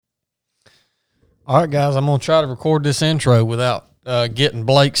All right, guys, I'm going to try to record this intro without getting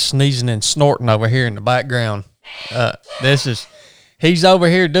Blake sneezing and snorting over here in the background. He's over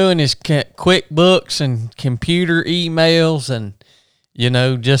here doing his QuickBooks and computer emails and,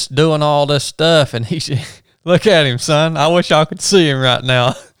 just doing all this stuff. And he's, look at him, son. I wish y'all could see him right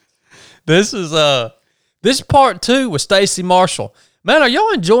now. This is part 2 with Stacey Marshall. Man, are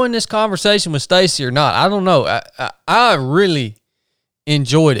y'all enjoying this conversation with Stacey or not? I don't know. I really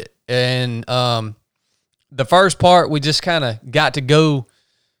enjoyed it. And the first part, we just kind of got to go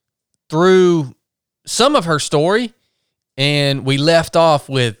through some of her story, and we left off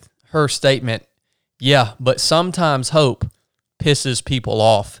with her statement, yeah, but sometimes hope pisses people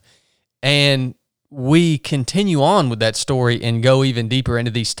off. And we continue on with that story and go even deeper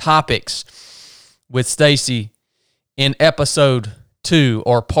into these topics with Stacey in episode 2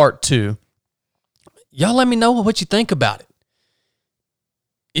 or part 2. Y'all let me know what you think about it.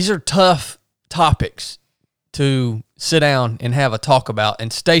 These are tough topics to sit down and have a talk about.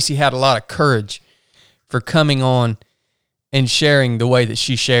 And Stacey had a lot of courage for coming on and sharing the way that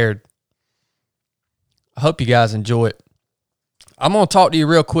she shared. I hope you guys enjoy it. I'm going to talk to you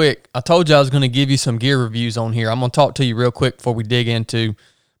real quick. I told you I was going to give you some gear reviews on here. I'm going to talk to you real quick before we dig into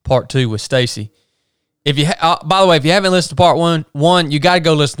part 2 with Stacey. By the way, if you haven't listened to part one, you got to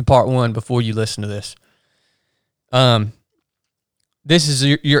go listen to part 1 before you listen to this. This is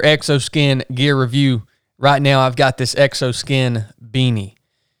your ExoSkin gear review. Right now, I've got this ExoSkin beanie.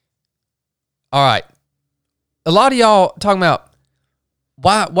 All right. A lot of y'all talking about,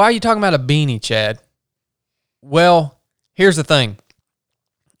 why are you talking about a beanie, Chad? Well, here's the thing.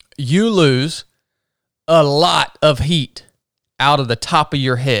 You lose a lot of heat out of the top of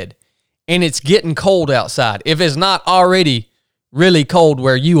your head, and it's getting cold outside. If it's not already really cold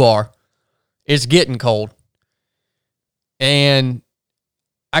where you are, it's getting cold. And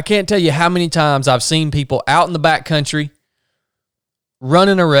I can't tell you how many times I've seen people out in the backcountry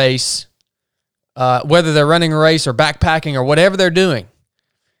running a race, whether they're running a race or backpacking or whatever they're doing,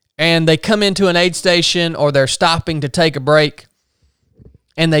 and they come into an aid station or they're stopping to take a break,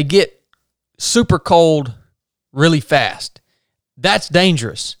 and they get super cold really fast. That's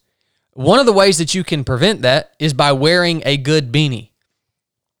dangerous. One of the ways that you can prevent that is by wearing a good beanie.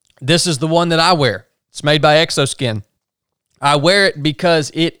 This is the one that I wear. It's made by ExoSkin. I wear it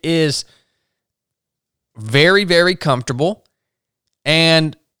because it is very, very comfortable,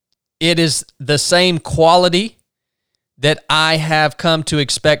 and it is the same quality that I have come to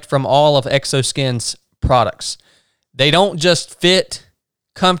expect from all of ExoSkin's products. They don't just fit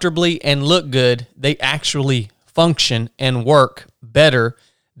comfortably and look good. They actually function and work better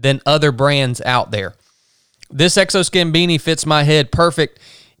than other brands out there. This ExoSkin beanie fits my head perfect.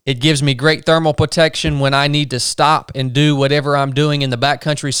 It gives me great thermal protection when I need to stop and do whatever I'm doing in the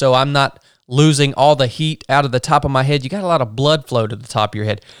backcountry, so I'm not losing all the heat out of the top of my head. You got a lot of blood flow to the top of your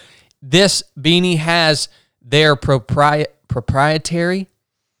head. This beanie has their proprietary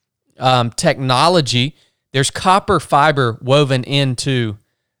technology. There's copper fiber woven into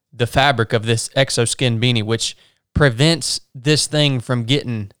the fabric of this ExoSkin beanie, which prevents this thing from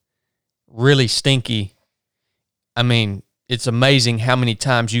getting really stinky. I mean, it's amazing how many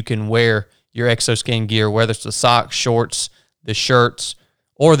times you can wear your ExoSkin gear, whether it's the socks, shorts, the shirts,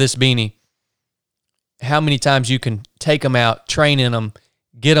 or this beanie. How many times you can take them out, train in them,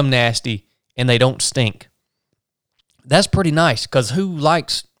 get them nasty, and they don't stink. That's pretty nice, because who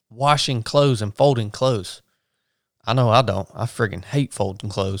likes washing clothes and folding clothes? I know I don't. I friggin' hate folding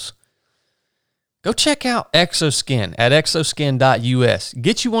clothes. Go check out ExoSkin at exoskin.us.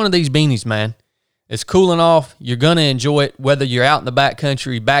 Get you one of these beanies, man. It's cooling off. You're going to enjoy it, whether you're out in the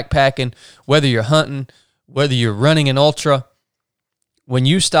backcountry, backpacking, whether you're hunting, whether you're running an ultra. When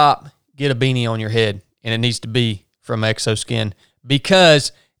you stop, get a beanie on your head, and it needs to be from ExoSkin,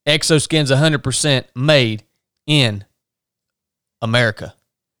 because ExoSkin's 100% made in America.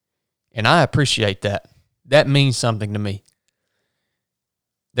 And I appreciate that. That means something to me.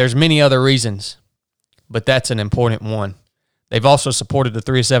 There's many other reasons, but that's an important one. They've also supported the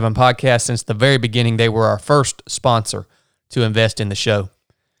 307 podcast since the very beginning. They were our first sponsor to invest in the show,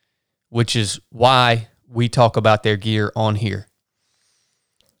 which is why we talk about their gear on here.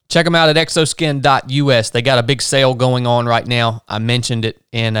 Check them out at exoskin.us. They got a big sale going on right now. I mentioned it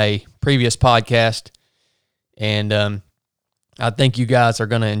in a previous podcast, and I think you guys are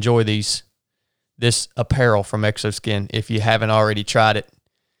going to enjoy this apparel from ExoSkin. If you haven't already tried it,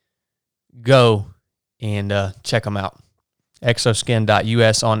 go and check them out.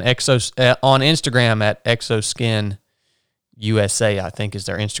 Exoskin.us on Instagram at ExoskinUSA, I think is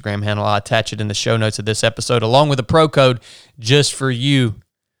their Instagram handle. I'll attach it in the show notes of this episode, along with a pro code just for you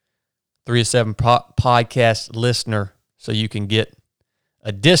 307 podcast listener so you can get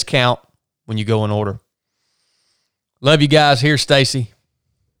a discount when you go and order. Love you guys. Here's Stacy.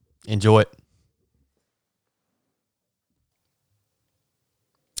 Enjoy it.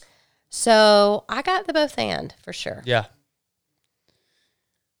 So I got the both and for sure. Yeah.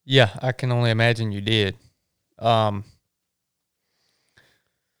 Yeah, I can only imagine you did. All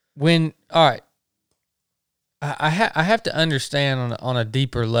right, I have to understand on a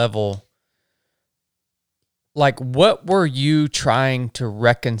deeper level, like, what were you trying to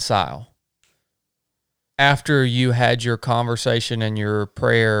reconcile after you had your conversation and your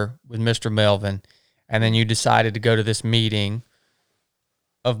prayer with Mr. Melvin, and then you decided to go to this meeting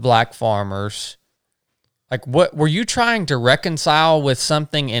of black farmers? Like, what were you trying to reconcile with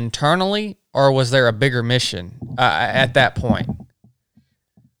something internally, or was there a bigger mission at that point?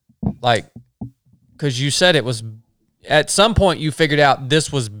 Like, because you said it was, at some point you figured out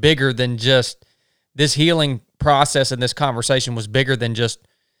this was bigger than just, this healing process and this conversation was bigger than just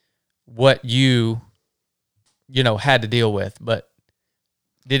what you had to deal with. But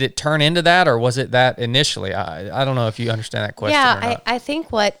did it turn into that, or was it that initially? I don't know if you understand that question or not. I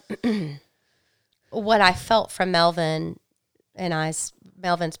think what I felt from Melvin and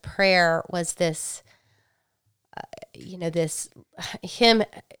Melvin's prayer was this, him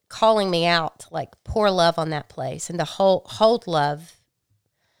calling me out to, like, pour love on that place and to hold love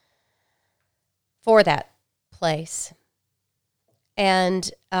for that place. And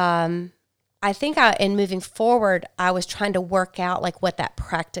I think in moving forward, I was trying to work out, like, what that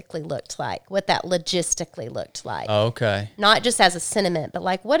practically looked like, what that logistically looked like. Oh, okay. Not just as a sentiment, but,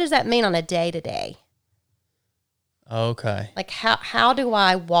 like, what does that mean on a day-to-day? Okay. Like, how do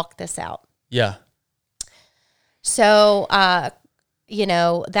I walk this out? Yeah. So,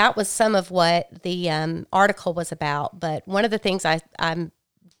 that was some of what the article was about. But one of the things I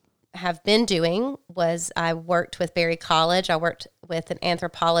have been doing was I worked with Berry College. I worked with an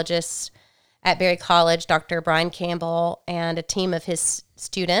anthropologist at Berry College, Dr. Brian Campbell, and a team of his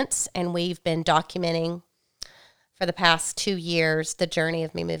students. And we've been documenting for the past 2 years the journey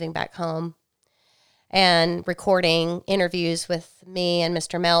of me moving back home and recording interviews with me and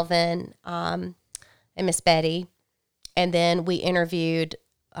Mr. Melvin and Miss Betty. And then we interviewed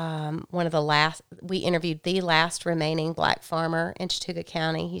the last remaining black farmer in Chattooga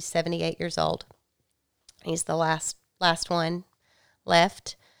County. He's 78 years old. He's the last one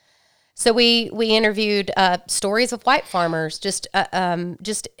left. So we interviewed stories of white farmers, just to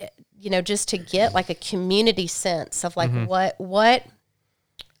get, like, a community sense of, like,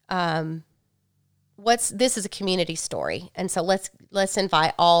 this is a community story. And so let's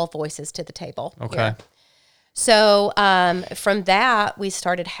invite all voices to the table. Okay. Here. So from that, we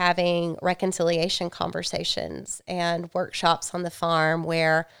started having reconciliation conversations and workshops on the farm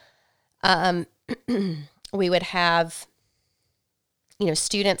where we would have,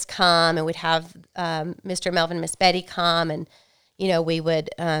 students come, and we'd have Mr. Melvin and Miss Betty come, and, we would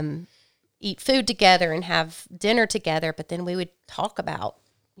eat food together and have dinner together. But then we would talk about,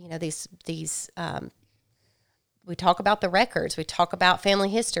 we talk about the records, we talk about family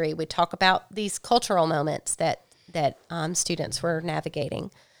history, we talk about these cultural moments that students were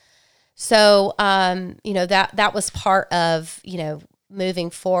navigating. So, that was part of, moving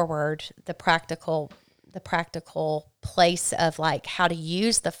forward, the practical place of, like, how to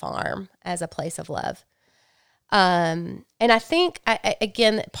use the farm as a place of love. And I think,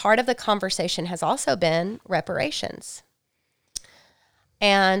 again, part of the conversation has also been reparations.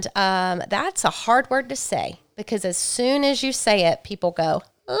 And that's a hard word to say, because as soon as you say it, people go,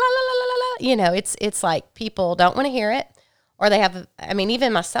 la, la, la, la, la. It's like people don't want to hear it, or they have,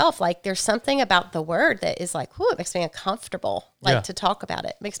 even myself, like, there's something about the word that is like, whoo, it makes me uncomfortable, to talk about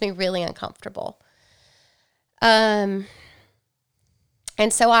it. It makes me really uncomfortable. And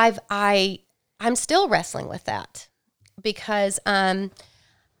so I'm still wrestling with that, because,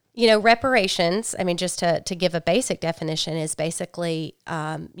 reparations, just to give a basic definition, is basically,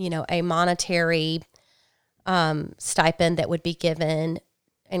 a monetary stipend that would be given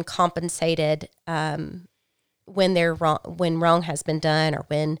and compensated when wrong has been done, or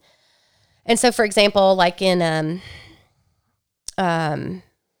when. And so, for example, like in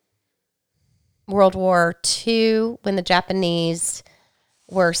World War II, when the Japanese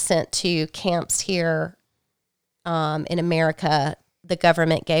were sent to camps here in America, the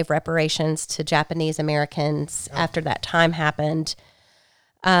government gave reparations to Japanese Americans after that time happened.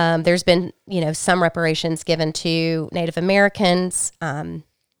 There's been, some reparations given to Native Americans. And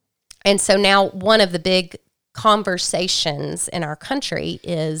so now one of the big conversations in our country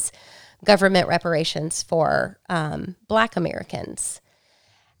is government reparations for Black Americans.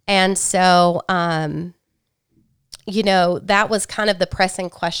 And so, you know, that was kind of the pressing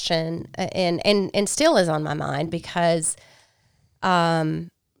question, and still is on my mind because,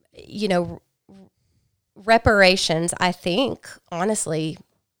 you know, reparations, I think, honestly,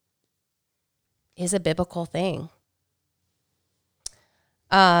 is a biblical thing.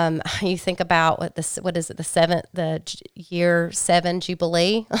 You think about what is it, the year 7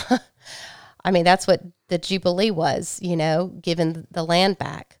 Jubilee? I mean, that's what the Jubilee was, you know, giving the land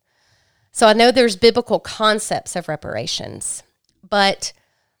back. So I know there's biblical concepts of reparations, but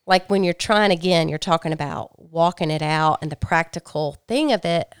like when you're talking about walking it out and the practical thing of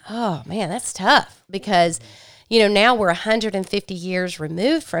it, oh man, that's tough because, you know, now we're 150 years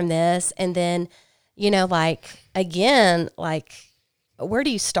removed from this. And then, you know, like, again, like, where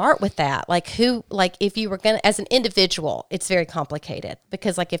do you start with that? Like if you were going to, as an individual, it's very complicated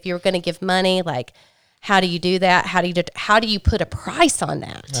because like if you were going to give money, like, how do you do that? How do you put a price on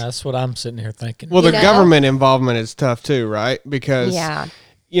that? That's what I'm sitting here thinking. Well, the government involvement is tough too, right? Because,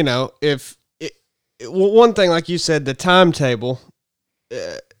 you know, one thing, like you said, the timetable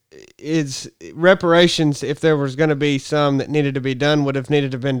is reparations. If there was going to be some that needed to be done, would have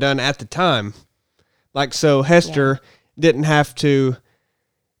needed to have been done at the time. Like, so Hester didn't have to,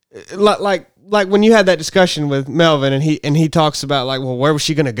 like when you had that discussion with Melvin and he talks about like, well, where was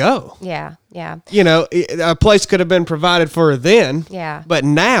she going to go? Yeah. You know, a place could have been provided for her then. Yeah. But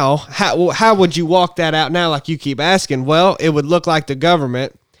now, how would you walk that out now? Like you keep asking. Well, it would look like the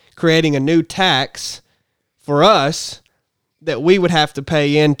government creating a new tax for us that we would have to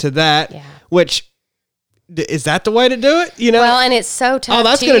pay into that, which. Is that the way to do it? You know, well, and it's so tough. All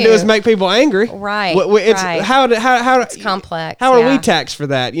that's going to do is make people angry, right? It's right. How it's complex. How are we taxed for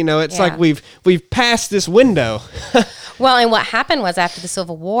that? You know, it's like we've passed this window. Well, and what happened was after the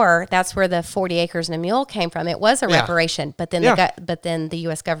Civil War, that's where the 40 acres and a mule came from. It was a reparation, but then the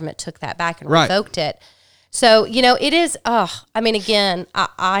U.S. government took that back and revoked it. So you know, it is. I mean, again,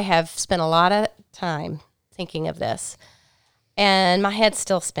 I have spent a lot of time thinking of this, and my head's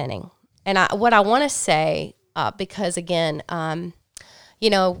still spinning. And what I want to say, because again, you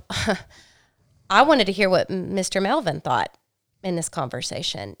know, I wanted to hear what Mr. Melvin thought in this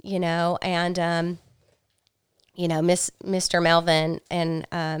conversation, you know, and, you know, Mr. Melvin and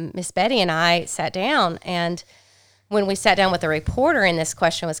Miss Betty and I sat down, and when we sat down with the reporter and this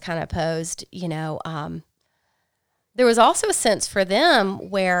question was kind of posed, you know, there was also a sense for them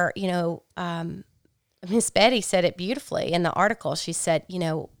where, you know, Miss Betty said it beautifully in the article. She said, you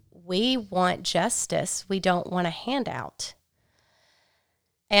know, we want justice. We don't want a handout.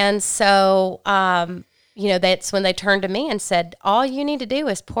 And so, you know, that's when they turned to me and said, all you need to do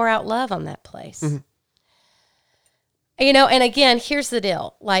is pour out love on that place. Mm-hmm. You know, and again, here's the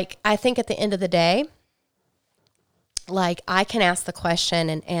deal. Like, I think at the end of the day, like, I can ask the question,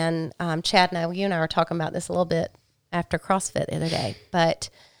 and Chad and I, you and I were talking about this a little bit after CrossFit the other day, but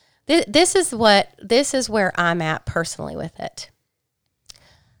this is where I'm at personally with it.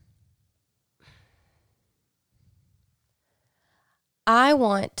 I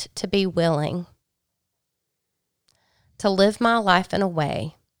want to be willing to live my life in a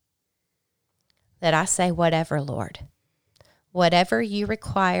way that I say, whatever, Lord, whatever you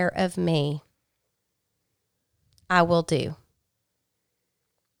require of me, I will do.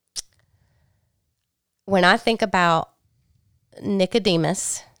 When I think about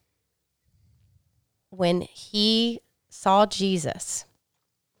Nicodemus, when he saw Jesus,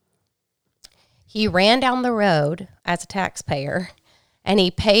 he ran down the road as a taxpayer, and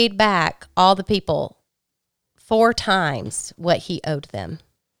he paid back all the people 4 times what he owed them.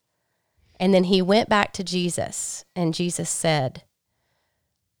 And then he went back to Jesus, and Jesus said,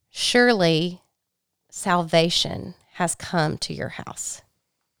 surely salvation has come to your house.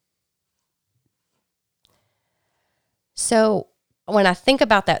 So when I think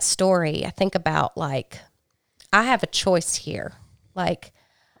about that story, I think about, like, I have a choice here. Like,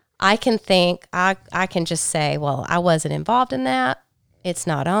 I can think, I can just say, well, I wasn't involved in that. It's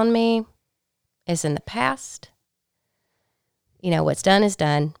not on me. It's in the past. You know, what's done is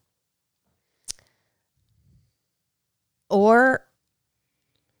done. Or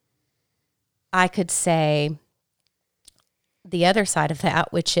I could say the other side of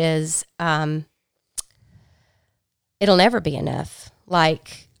that, which is it'll never be enough.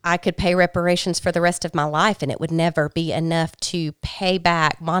 Like, I could pay reparations for the rest of my life, and it would never be enough to pay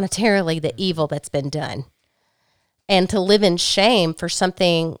back monetarily the evil that's been done. And to live in shame for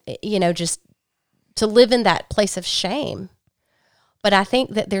something, you know, just to live in that place of shame. But I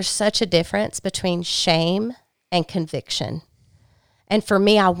think that there's such a difference between shame and conviction. And for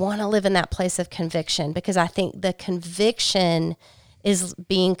me, I want to live in that place of conviction, because I think the conviction is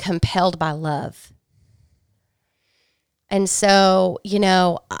being compelled by love. And so,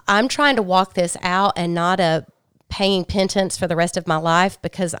 I'm trying to walk this out and not paying penance for the rest of my life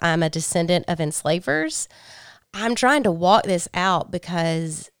because I'm a descendant of enslavers. I'm trying to walk this out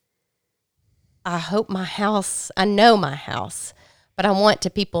because I know my house, but I want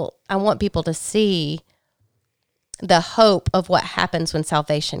people to see the hope of what happens when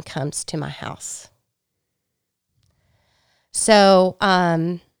salvation comes to my house. So,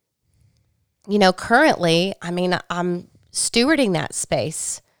 currently, I'm stewarding that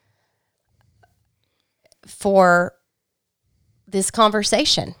space for this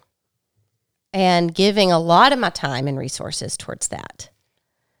conversation and giving a lot of my time and resources towards that.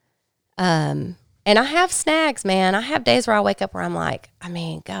 And I have snags, man. I have days where I wake up where I'm like,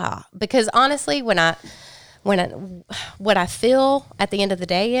 God, because honestly, what I feel at the end of the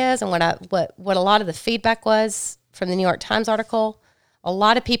day is, and what a lot of the feedback was from the New York Times article, a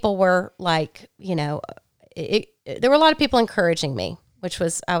lot of people were like, there were a lot of people encouraging me,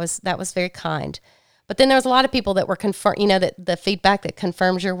 that was very kind. But then there was a lot of people that were that the feedback that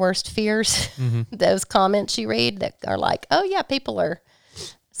confirms your worst fears, those comments you read that are like, oh yeah, people are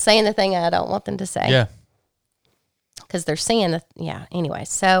saying the thing I don't want them to say. Yeah. Because they're seeing anyway.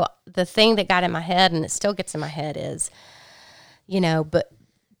 So the thing that got in my head, and it still gets in my head, is, but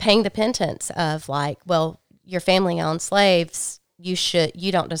paying the penance of like, well, your family owned slaves,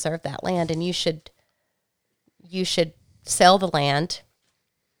 you don't deserve that land, and you should sell the land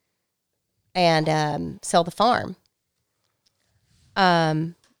and sell the farm.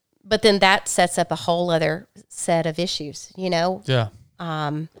 But then that sets up a whole other set of issues, Yeah.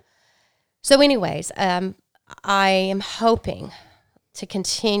 So anyways, I am hoping to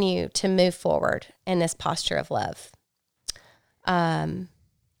continue to move forward in this posture of love.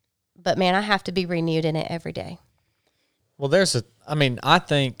 But man, I have to be renewed in it every day. Well, I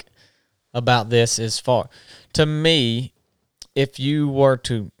think about this as far, to me, if you were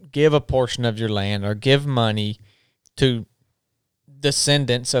to give a portion of your land or give money to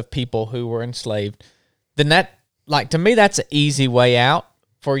descendants of people who were enslaved, then that, like, to me, that's an easy way out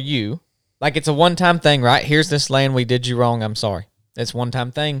for you. Like, it's a one-time thing, right? Here's this land, we did you wrong, I'm sorry. It's a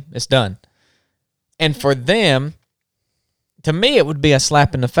one-time thing, it's done. And for them, to me, it would be a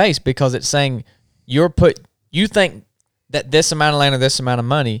slap in the face because it's saying you think that this amount of land or this amount of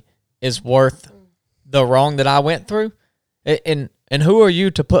money is worth the wrong that I went through. And who are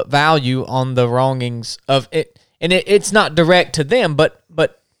you to put value on the wrongings of it? And it's not direct to them, but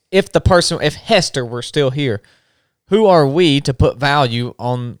if Hester were still here, who are we to put value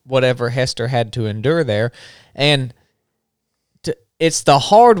on whatever Hester had to endure there? And it's the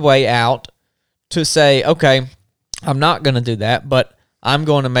hard way out to say, okay, I'm not going to do that, but I'm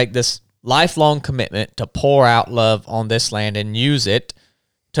going to make this lifelong commitment to pour out love on this land and use it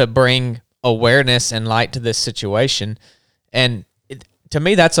to bring awareness and light to this situation. And to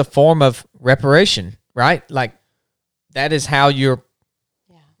me, that's a form of reparation, right? Like, that is how you're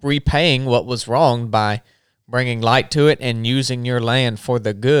repaying what was wrong, by bringing light to it and using your land for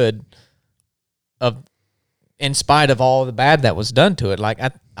the good of, in spite of all the bad that was done to it. Like,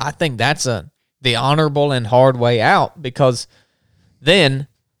 I think that's the honorable and hard way out, because then,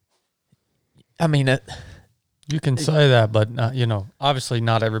 you can say that, but obviously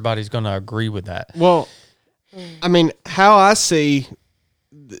not everybody's going to agree with that. Well, how I see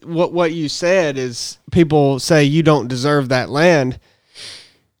what you said is, people say you don't deserve that land.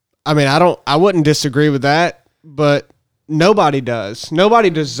 I wouldn't disagree with that, but nobody does. Nobody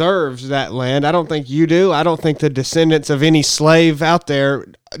deserves that land. I don't think you do. I don't think the descendants of any slave out there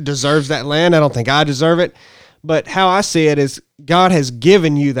deserves that land. I don't think I deserve it. But how I see it is, God has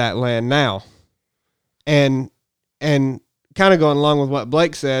given you that land now. And kind of going along with what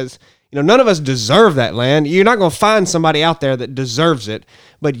Blake says, none of us deserve that land. You're not going to find somebody out there that deserves it,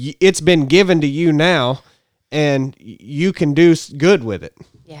 but it's been given to you now, and you can do good with it.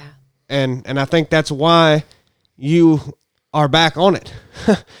 Yeah. And I think that's why you are back on it.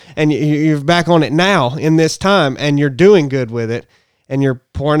 And you're back on it now in this time, and you're doing good with it, and you're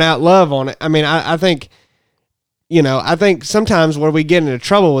pouring out love on it. I think, I think sometimes where we get into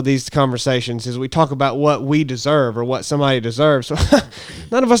trouble with these conversations is we talk about what we deserve or what somebody deserves. So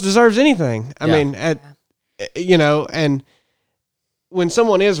none of us deserves anything. And when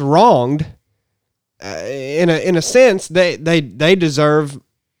someone is wronged, in a sense, they deserve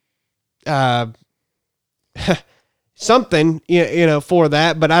something, for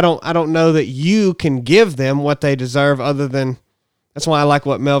that. But I don't know that you can give them what they deserve, other than, that's why I like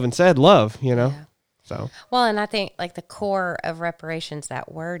what Melvin said, love. Yeah. So. Well, and I think like the core of reparations,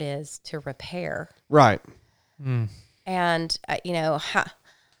 that word is to repair. Right. And,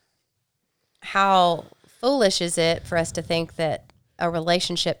 how foolish is it for us to think that a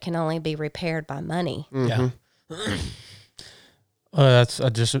relationship can only be repaired by money? Yeah.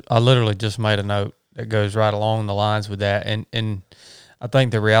 I literally just made a note that goes right along the lines with that. And I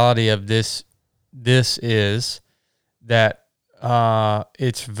think the reality of this is that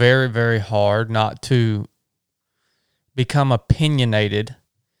it's very, very hard not to become opinionated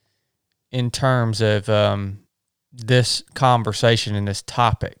in terms of this conversation and this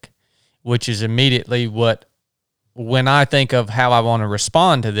topic, which is immediately when I think of how I want to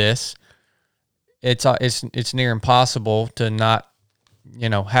respond to this, it's near impossible to not,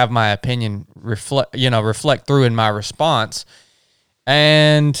 have my opinion reflect through in my response.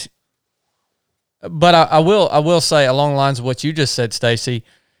 But I will say along the lines of what you just said, Stacy,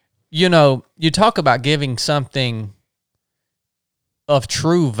 you talk about giving something of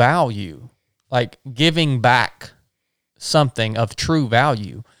true value, like giving back something of true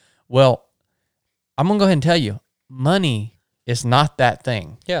value. Well, I'm going to go ahead and tell you, money is not that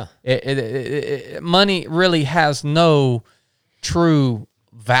thing. Yeah. Money really has no true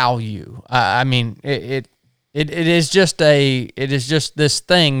value. I mean, it is just this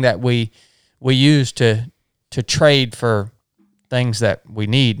thing that we use to trade for things that we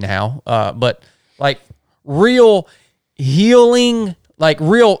need now. But like real healing, like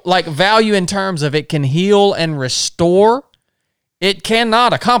value in terms of it can heal and restore, it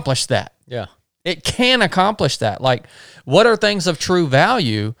cannot accomplish that. Yeah. It can accomplish that. Like, what are things of true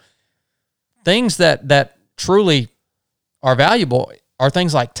value? Things that truly are valuable are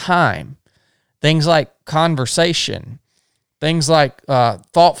things like time, things like conversation, things like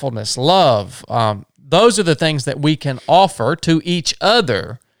thoughtfulness, love. Those are the things that we can offer to each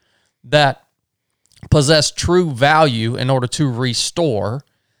other that possess true value in order to restore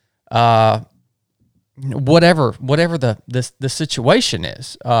whatever the situation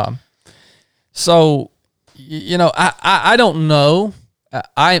is. So, I don't know.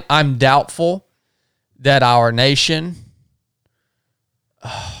 I'm doubtful that our nation.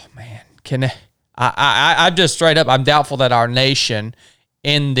 Oh man, I'm just straight up. I'm doubtful that our nation,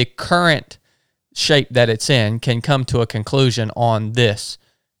 in the current shape that it's in, can come to a conclusion on this.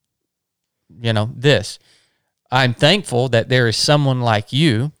 This. I'm thankful that there is someone like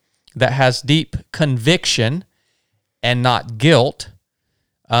you that has deep conviction and not guilt,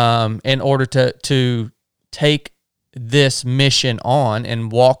 in order to take this mission on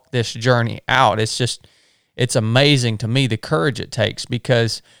and walk this journey out. It's amazing to me the courage it takes,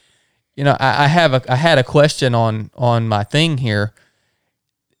 because, I had a question on my thing here,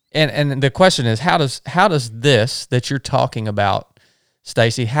 and the question is, how does this that you're talking about,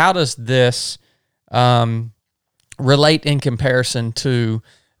 Stacy, how does this relate in comparison to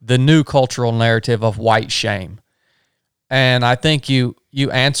the new cultural narrative of white shame? And I think you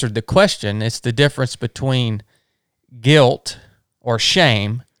answered the question. It's the difference between guilt or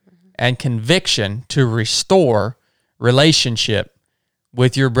shame and conviction to restore relationship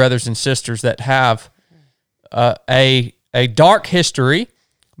with your brothers and sisters that have a dark history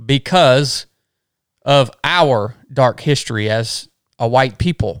because of our dark history as a white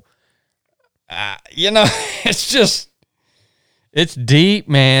people. It's deep,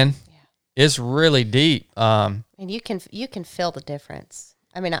 man. Yeah. It's really deep. And you can feel the difference.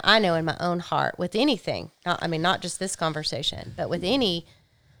 I mean, I know in my own heart with anything, not just this conversation, but with any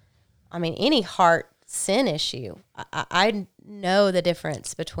heart sin issue, I know the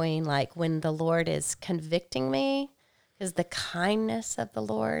difference between like when the Lord is convicting me, because the kindness of the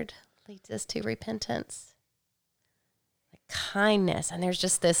Lord leads us to repentance. Like kindness. And there's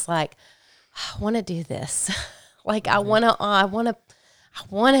just this like, I want to do this. Like I want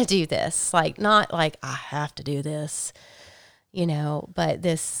to do this. Like not like I have to do this, but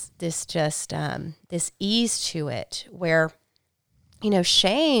this this ease to it where,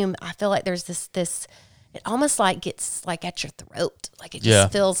 shame, I feel like there's this, it almost like gets like at your throat. Like it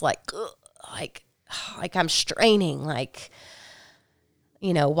just feels like, ugh, like I'm straining, like,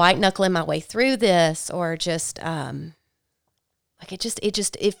 white knuckling my way through this, or just, like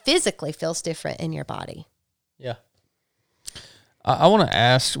it physically feels different in your body. Yeah. I want to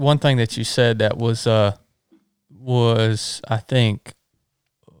ask one thing that you said that was I think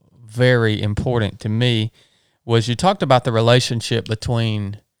very important to me, was you talked about the relationship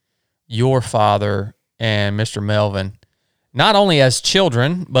between your father and Mr. Melvin, not only as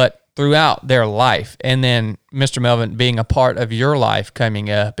children, but throughout their life. And then Mr. Melvin being a part of your life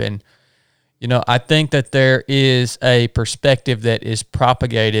coming up. And, I think that there is a perspective that is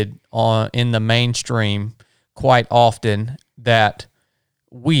propagated in the mainstream quite often that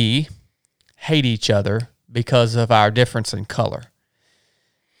we hate each other because of our difference in color.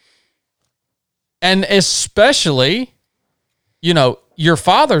 And especially, your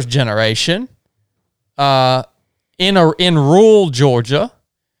father's generation, in rural Georgia,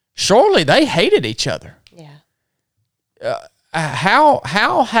 surely they hated each other. Yeah.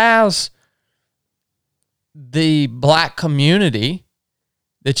 How has the black community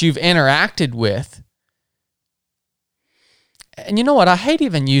that you've interacted with, and you know what? I hate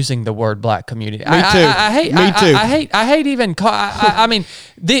even using the word black community. Me too. I hate even. I mean,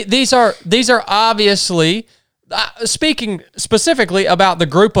 these are obviously speaking specifically about the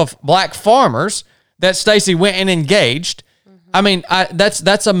group of black farmers that Stacey went and engaged. I mean,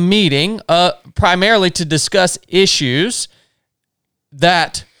 that's a meeting primarily to discuss issues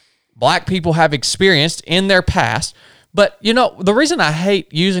that black people have experienced in their past. But, the reason I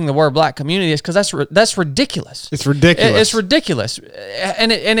hate using the word black community is because that's ridiculous. It's ridiculous. It's ridiculous.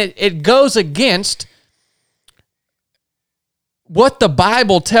 And it goes against what the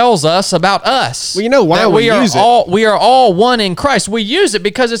Bible tells us about us. Well, you know why we use it. We are all one in Christ. We use it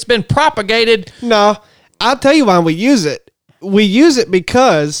because it's been propagated. No, I'll tell you why we use it. We use it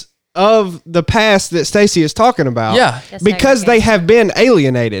because of the past that Stacey is talking about. Yeah. Because they have been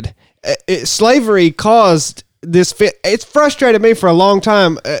alienated. Slavery caused this fit. It's frustrated me for a long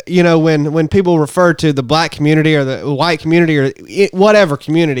time, when people refer to the black community or the white community or whatever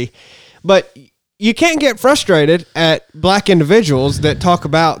community. But you can't get frustrated at black individuals that talk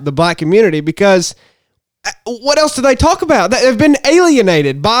about the black community because what else do they talk about? They've been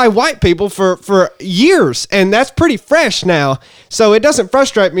alienated by white people for years, and that's pretty fresh now. So it doesn't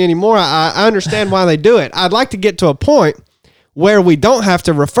frustrate me anymore. I understand why they do it. I'd like to get to a point where we don't have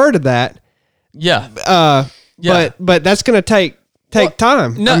to refer to that. Yeah. But that's going to take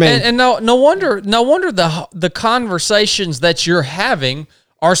time. No, no wonder the conversations that you're having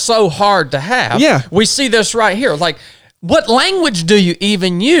are so hard to have. Yeah. We see this right here. Like, what language do you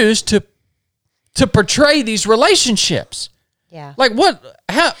even use to portray these relationships? Yeah. Like what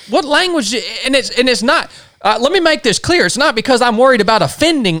language? And it's not. Let me make this clear. It's not because I'm worried about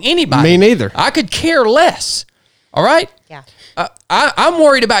offending anybody. Me neither. I could care less. All right. Yeah. I'm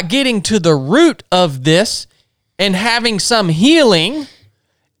worried about getting to the root of this and having some healing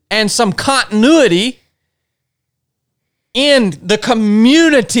and some continuity in the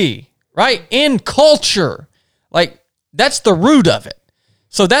community, right? In culture. Like, that's the root of it.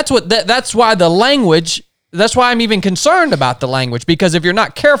 So that's why the language, that's why I'm even concerned about the language, because if you're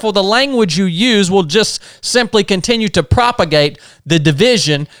not careful, the language you use will just simply continue to propagate the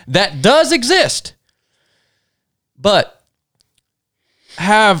division that does exist. But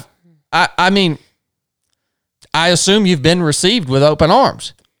I assume you've been received with open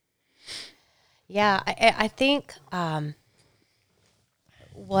arms. Yeah, I think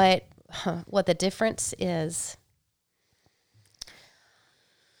what the difference is,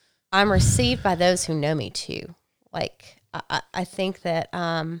 I'm received by those who know me too. Like, I think that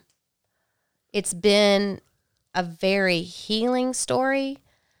it's been a very healing story.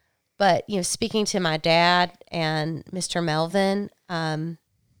 But, speaking to my dad and Mr. Melvin,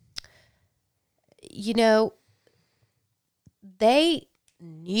 they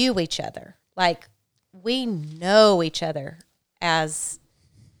knew each other. Like, we know each other as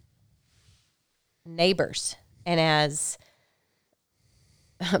neighbors and as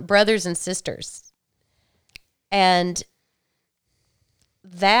brothers and sisters. And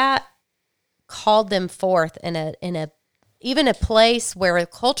that called them forth in even a place where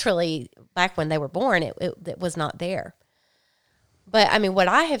culturally, back when they were born, it was not there. But I mean, what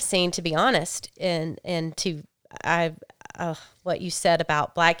I have seen, to be honest, what you said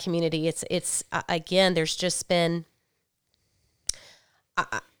about black community, it's again, there's just been,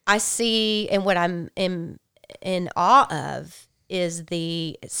 I see, and what I'm in awe of is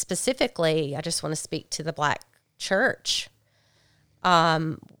specifically, I just want to speak to the black church,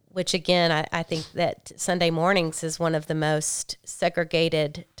 which again, I think that Sunday mornings is one of the most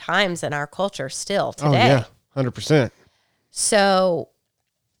segregated times in our culture still today. Oh, yeah, 100%. So,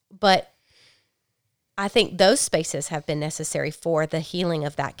 but I think those spaces have been necessary for the healing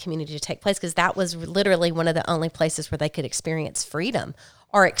of that community to take place, because that was literally one of the only places where they could experience freedom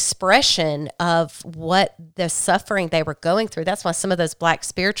or expression of what the suffering they were going through. That's why some of those black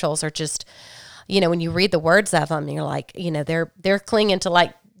spirituals are just, when you read the words of them, you're like, they're clinging to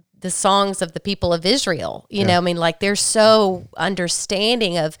like the songs of the people of Israel, they're so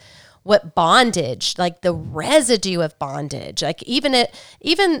understanding of what bondage, like the residue of bondage, like even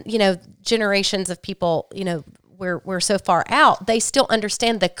generations of people, we're so far out, they still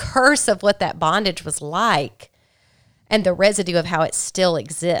understand the curse of what that bondage was like. and the residue of how it still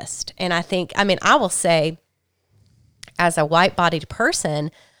exists. And I think, I mean, I will say, as a white-bodied person,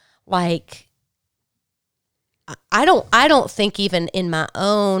 like, I don't think even in my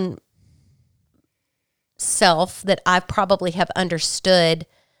own self that I probably have understood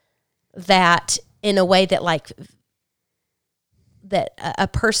that in a way that like that a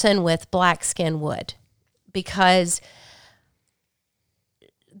person with black skin would, because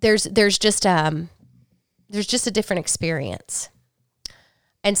there's just a different experience.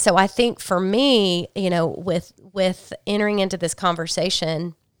 And so I think for me, you know, with entering into this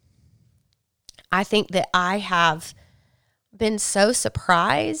conversation, I think that I have been so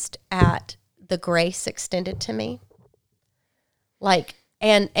surprised at the grace extended to me. Like,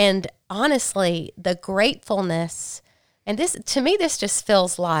 and honestly, the gratefulness, and this, to me, this just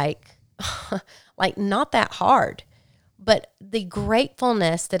feels like, like not that hard, but the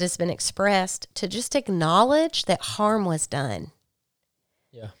gratefulness that has been expressed to just acknowledge that harm was done.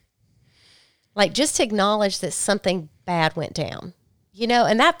 Yeah. Like, just to acknowledge that something bad went down, you know,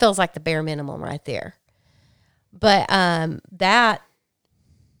 and that feels like the bare minimum right there. But that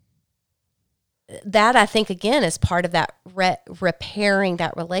I think, again, is part of that repairing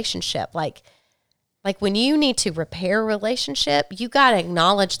that relationship. Like when you need to repair a relationship, you got to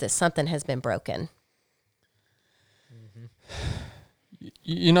acknowledge that something has been broken.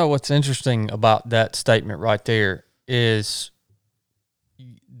 You know what's interesting about that statement right there is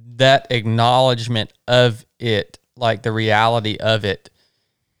that acknowledgement of it, like the reality of it,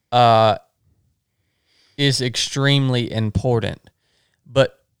 is extremely important.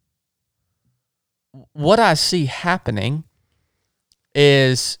 But what I see happening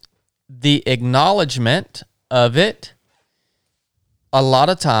is the acknowledgement of it a lot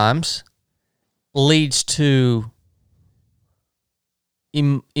of times leads to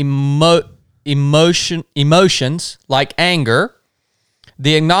emotions like anger.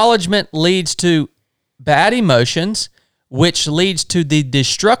 The acknowledgement leads to bad emotions, which leads to the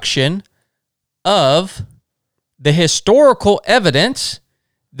destruction of the historical evidence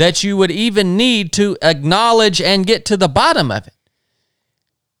that you would even need to acknowledge and get to the bottom of it.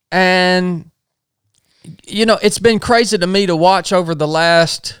 And, you know, it's been crazy to me to watch over the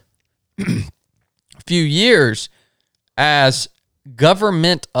last few years as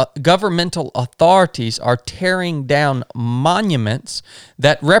governmental authorities are tearing down monuments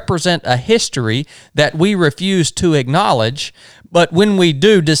that represent a history that we refuse to acknowledge, but when we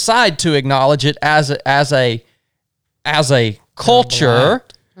do decide to acknowledge it as a culture,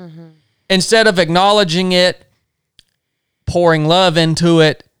 instead of acknowledging it, pouring love into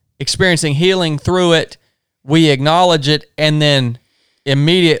it, experiencing healing through it, we acknowledge it and then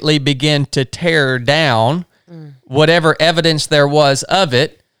immediately begin to tear down whatever evidence there was of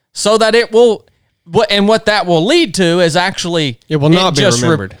it, so that it will, and what that will lead to is actually it will not be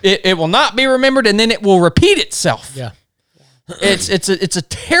remembered. It will not be remembered, and then it will repeat itself. Yeah, it's a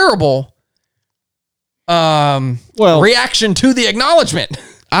terrible reaction to the acknowledgement.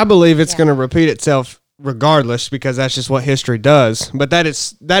 I believe it's going to repeat itself regardless, because that's just what history does. But that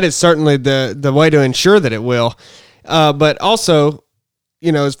is certainly the way to ensure that it will. But also,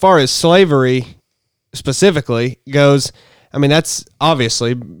 you know, as far as slavery specifically goes, I mean, that's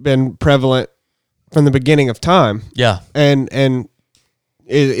obviously been prevalent from the beginning of time. Yeah. And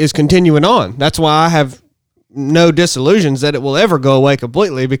is continuing on. That's why I have no disillusions that it will ever go away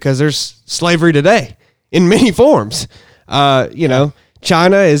completely, because there's slavery today in many forms. You know,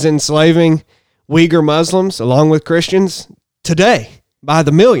 China is enslaving Uyghur Muslims along with Christians today by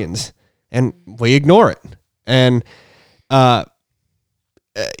the millions, and we ignore it. And,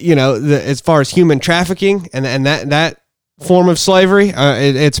 you know, as far as human trafficking and that form of slavery,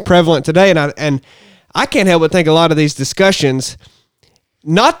 it's prevalent today. And I can't help but think a lot of these discussions,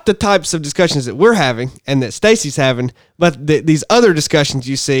 not the types of discussions that we're having and that Stacy's having, but these other discussions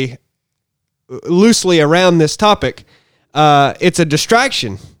you see loosely around this topic, it's a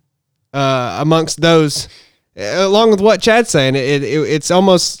distraction amongst those, along with what Chad's saying. It's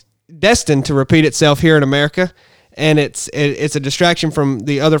almost destined to repeat itself here in America. And it's a distraction from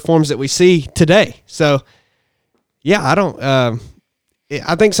the other forms that we see today. So, yeah,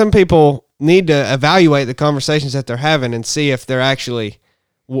 I think some people need to evaluate the conversations that they're having and see if they're actually,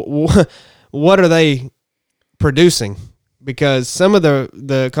 what are they producing? Because some of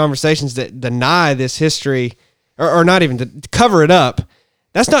the conversations that deny this history, or not even to cover it up,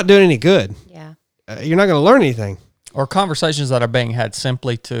 that's not doing any good. Yeah. You're not going to learn anything. Or conversations that are being had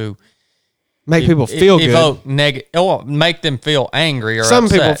simply to make people feel good. Evoke or make them feel angry or some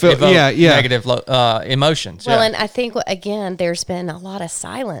upset. People feel negative emotions. Well, and I think again, there's been a lot of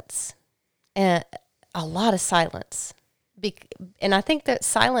silence, and I think that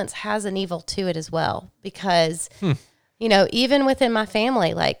silence has an evil to it as well, because you know, even within my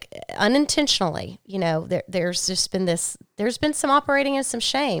family, like unintentionally, you know, there's been some operating in some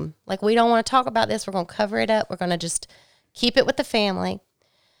shame. Like, we don't want to talk about this. We're going to cover it up. We're going to just keep it with the family.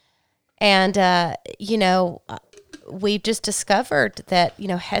 And, you know, we just discovered that, you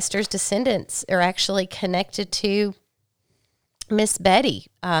know, Hester's descendants are actually connected to Miss Betty,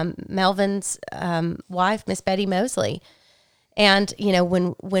 Melvin's wife, Miss Betty Mosley. And, you know,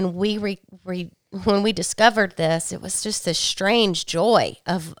 when we discovered this, it was just this strange joy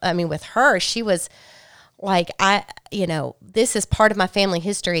with her, she was like, you know, this is part of my family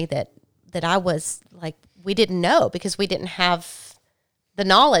history that I was like, we didn't know, because we didn't have the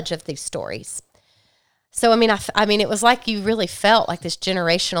knowledge of these stories. So, I mean, it was like you really felt like this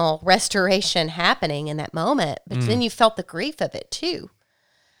generational restoration happening in that moment, but then you felt the grief of it too.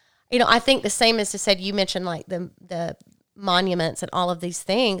 You know, I think the same as I said, you mentioned like the monuments and all of these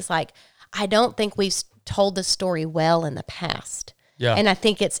things. Like, I don't think we've told the story well in the past. Yeah. And I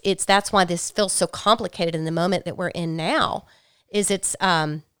think that's why this feels so complicated in the moment that we're in now, is it's,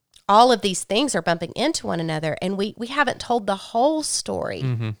 all of these things are bumping into one another, and we haven't told the whole story.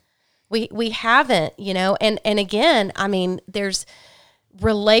 Mm-hmm. We haven't, you know, and again, I mean, there's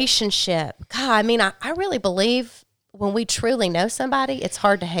relationship. God, I mean, I really believe when we truly know somebody, it's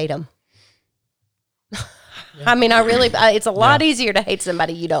hard to hate them. I mean, it's a lot easier to hate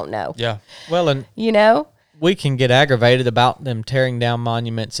somebody you don't know. Yeah. Well, and you know, we can get aggravated about them tearing down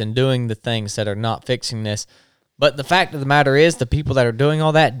monuments and doing the things that are not fixing this. But the fact of the matter is, the people that are doing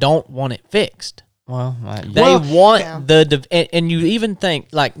all that don't want it fixed. Well, They want and you even think,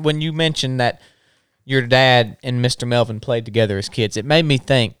 like when you mentioned that your dad and Mr. Melvin played together as kids, it made me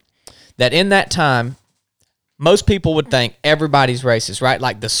think that in that time, most people would think everybody's racist, right?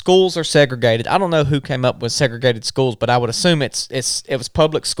 Like the schools are segregated. I don't know who came up with segregated schools, but I would assume it was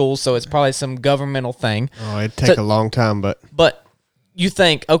public schools, so it's probably some governmental thing. Oh, it'd take a long time, But you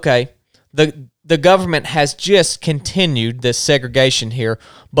think, okay, the government has just continued this segregation here,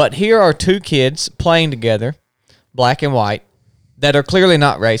 but here are two kids playing together, black and white, that are clearly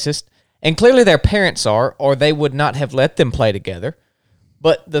not racist, and clearly their parents are, or they would not have let them play together.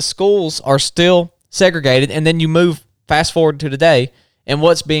 But the schools are still segregated, and then you fast forward to today, and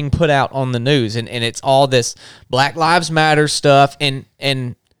what's being put out on the news, and it's all this Black Lives Matter stuff,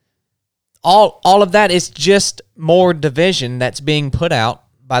 and all of that is just more division that's being put out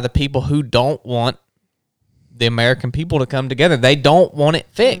by the people who don't want the American people to come together. They don't want it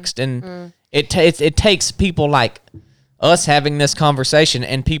fixed, and it takes people like us having this conversation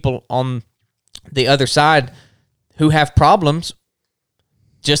and people on the other side who have problems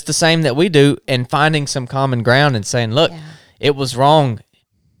just the same that we do, and finding some common ground and saying, look, it was wrong.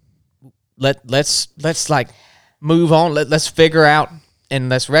 Let's like move on. Let's figure out and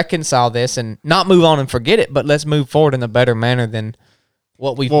let's reconcile this, and not move on and forget it, but let's move forward in a better manner than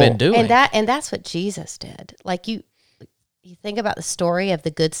what we've been doing. And that's what Jesus did. Like you think about the story of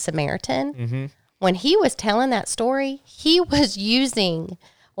the Good Samaritan. Mm-hmm. When he was telling that story, he was using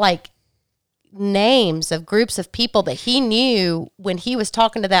like names of groups of people that he knew. When he was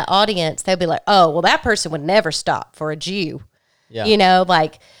talking to that audience, they'd be like, oh, well, that person would never stop for a Jew. Yeah. You know,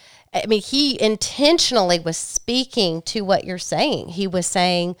 like, I mean, he intentionally was speaking to what you're saying. He was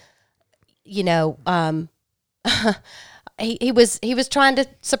saying, you know, he was trying to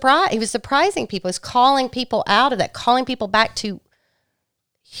surprising people. He was calling people out of that, calling people back to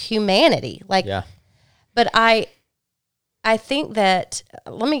humanity. Like, yeah. But I think that,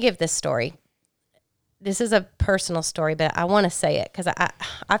 let me give this story. This is a personal story, but I want to say it because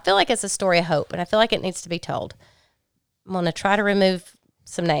I feel like it's a story of hope, and I feel like it needs to be told. I'm going to try to remove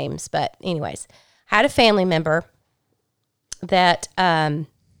some names, but anyways, I had a family member that,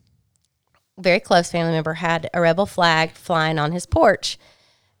 very close family member, had a rebel flag flying on his porch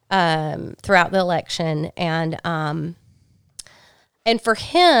throughout the election, and for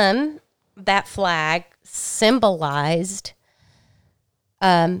him, that flag symbolized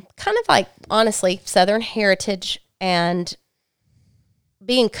kind of like, honestly, Southern heritage and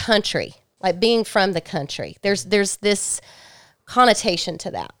being country, like being from the country. There's this connotation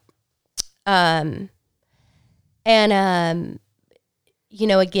to that. You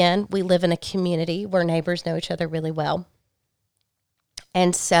know, again, we live in a community where neighbors know each other really well.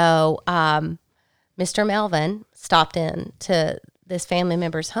 And so Mr. Melvin stopped in to this family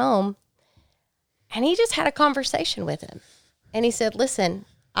member's home, and he just had a conversation with him. And he said, listen,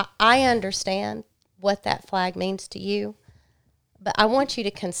 I understand what that flag means to you, but I want you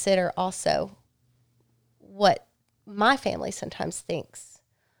to consider also what my family sometimes thinks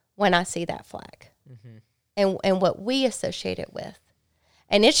when I see that flag. Mm-hmm. and what we associate it with.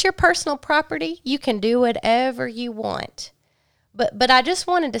 And it's your personal property. You can do whatever you want. But I just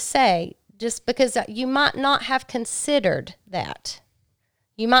wanted to say, just because you might not have considered that.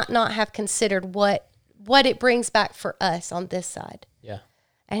 You might not have considered what it brings back for us on this side. Yeah.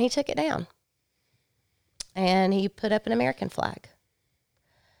 And he took it down. And he put up an American flag.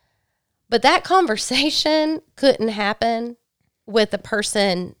 But that conversation couldn't happen with a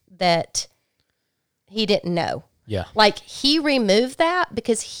person that he didn't know. Yeah. Like, he removed that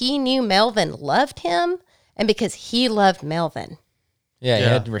because he knew Melvin loved him and because he loved Melvin. Yeah, he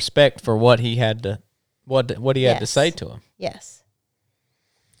had respect for what he had to what he had to say to him. Yes.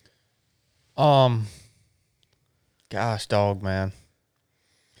 Gosh, dog, man.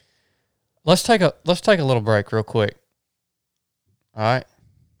 Let's take a little break real quick. All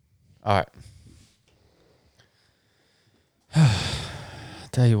right.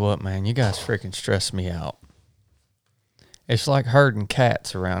 Tell you what, man, you guys freaking stress me out. It's like herding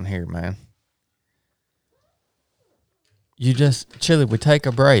cats around here, man. Chili, we take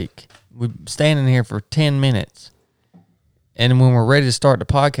a break. We're standing here for 10 minutes. And when we're ready to start the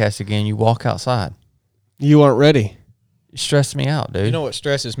podcast again, you walk outside. You aren't ready. You stress me out, dude. You know what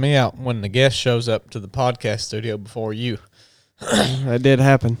stresses me out? When the guest shows up to the podcast studio before you. That did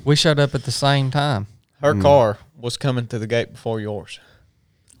happen. We showed up at the same time. Her car was coming to the gate before yours.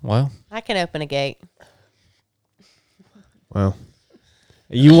 Well, I can open a gate. Well,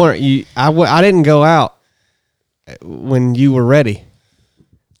 you weren't. I didn't go out when you were ready.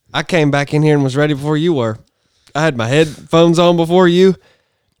 I came back in here and was ready before you were. I had my headphones on before you,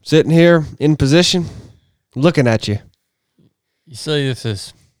 sitting here in position, looking at you. you see,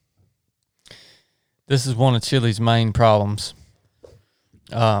 this is one of Chili's main problems.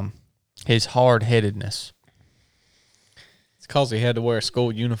 His hard-headedness. It's because he had to wear a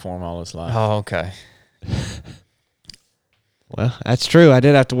school uniform all his life. Oh, okay. Well, that's true. I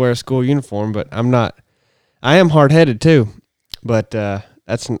did have to wear a school uniform, but I'm not. I am hard-headed too, but I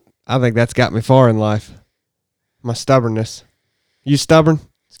think that's got me far in life. My stubbornness. You stubborn?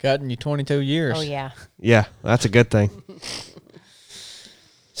 It's gotten you 22 years. Oh, yeah. Yeah, that's a good thing.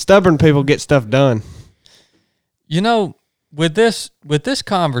 Stubborn people get stuff done. You know, with this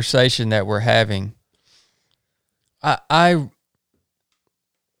conversation that we're having, I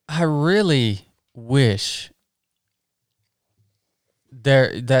really wish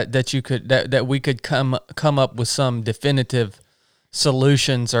that we could come up with some definitive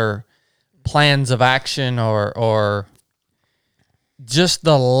solutions or plans of action or just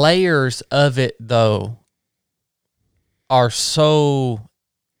the layers of it, though, are so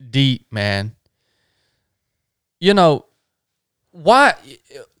deep, man. You know, why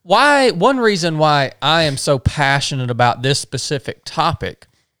one reason why I am so passionate about this specific topic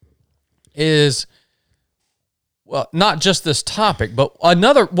is, well, not just this topic, but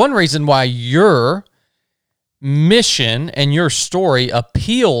one reason why your mission and your story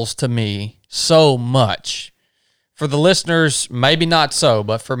appeals to me so much. For the listeners, maybe not so,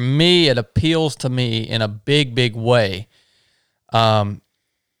 but for me, it appeals to me in a big, big way. One,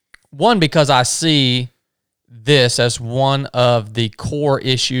 because I see this as one of the core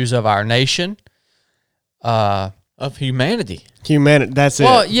issues of our nation. Of humanity. Humanity, that's it.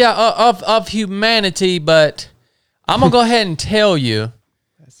 Well, yeah, of humanity, but I'm going to go ahead and tell you,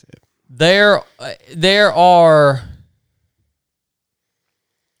 That's it. there are,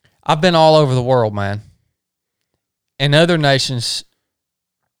 I've been all over the world, man. And other nations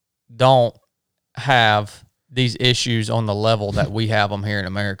don't have these issues on the level that we have them here in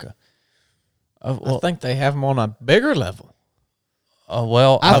America. I think they have them on a bigger level.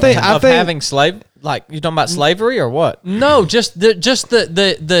 Well, I think having slave, like you talking about slavery or what? no, just the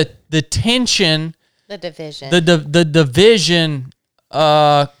tension, The division. the division,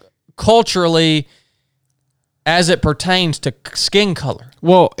 culturally, as it pertains to skin color.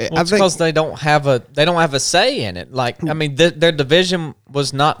 Well, Well, I it's think because they don't have a say in it. Like, I mean, their division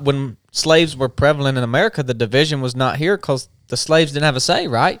was not when slaves were prevalent in America. The division was not here because the slaves didn't have a say,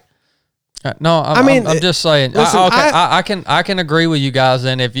 right? No, I'm just saying. listen, I can agree with you guys.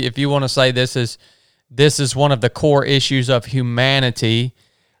 And if you want to say this is one of the core issues of humanity,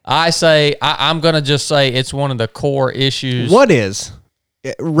 I'm going to just say it's one of the core issues. what is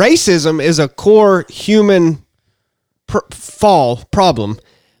racism is a core human problem,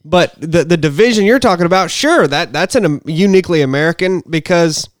 but the division you're talking about, sure, that's uniquely American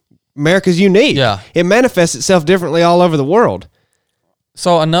because America's unique. Yeah. It manifests itself differently all over the world.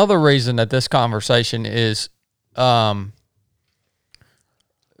 So another reason that this conversation is really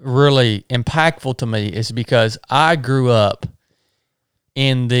impactful to me is because I grew up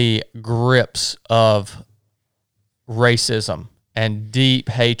in the grips of racism and deep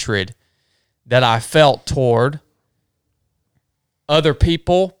hatred that I felt toward other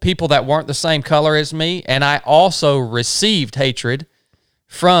people that weren't the same color as me. And I also received hatred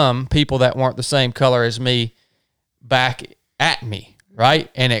from people that weren't the same color as me back at me, right?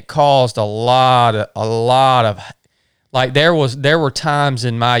 And it caused a lot of like there were times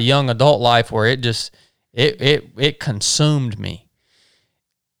in my young adult life where it just it consumed me.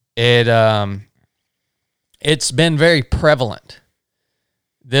 It's been very prevalent.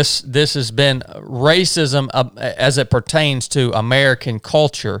 This has been racism as it pertains to American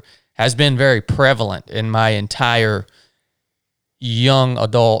culture has been very prevalent in my entire young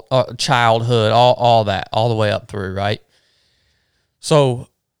adult childhood, all that, all the way up through, right? So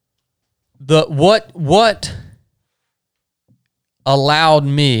what allowed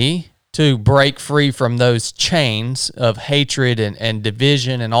me to break free from those chains of hatred and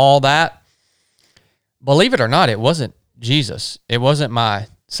division and all that, believe it or not, it wasn't Jesus. It wasn't my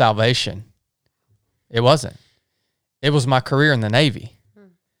salvation. It wasn't. It was my career in the Navy.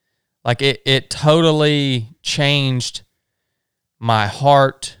 Like it totally changed my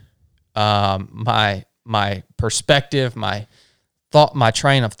heart, my perspective, my thought, my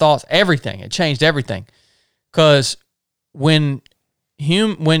train of thoughts, everything. It changed everything. Because when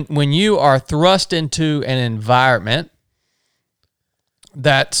you are thrust into an environment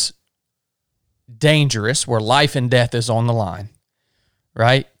that's dangerous, where life and death is on the line,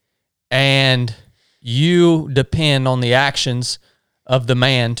 right? And you depend on the actions of the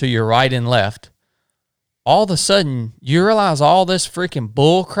man to your right and left, all of a sudden you realize all this freaking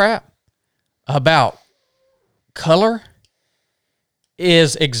bull crap about color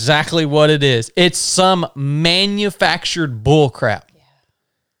is exactly what it is. It's some manufactured bull crap.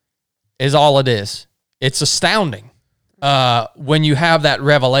 Is all it is. It's astounding when you have that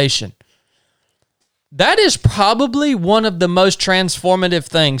revelation. That is probably one of the most transformative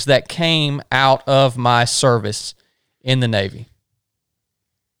things that came out of my service in the Navy.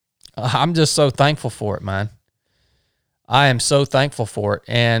 I'm just so thankful for it, man. I am so thankful for it.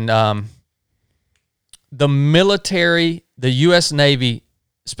 And the military, the U.S. Navy,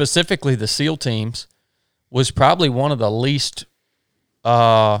 specifically the SEAL teams, was probably one of the least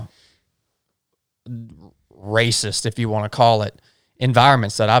racist, if you want to call it,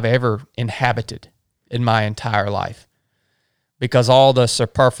 environments that I've ever inhabited in my entire life, because all the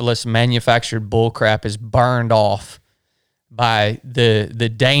superfluous manufactured bullcrap is burned off by the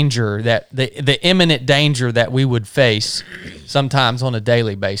danger that the imminent danger that we would face sometimes on a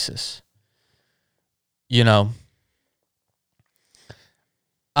daily basis. You know,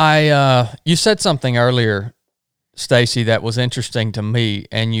 you said something earlier, Stacy, that was interesting to me,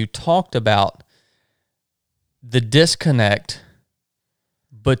 and you talked about the disconnect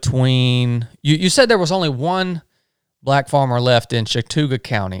between, you said there was only one black farmer left in Chattooga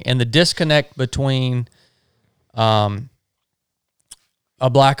County, and the disconnect between a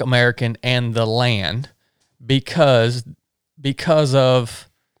black American and the land because of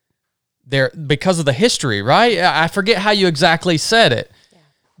the history, right? I forget how you exactly said it,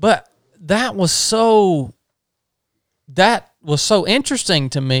 but that was so interesting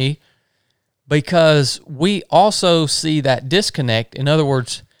to me, because we also see that disconnect. In other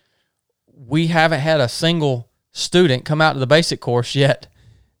words, we haven't had a single student come out to the basic course yet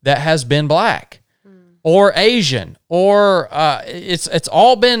that has been black or Asian, or it's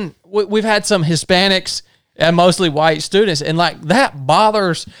all been, we've had some Hispanics and mostly white students. And like that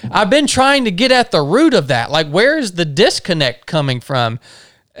bothers, I've been trying to get at the root of that. Like, where is the disconnect coming from?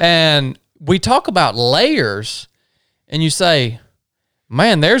 And we talk about layers, and you say,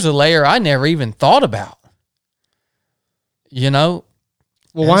 man, there's a layer I never even thought about. You know?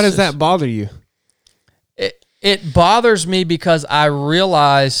 Well, why does that bother you? It bothers me because I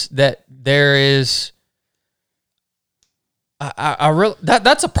realize that there is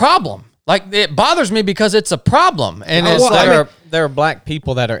that's a problem. Like, it bothers me because it's a problem. And it's there are black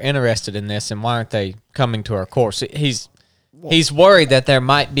people that are interested in this, and why aren't they coming to our course? He's worried that there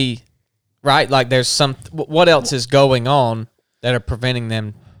might be, right? Like, there's what else is going on that are preventing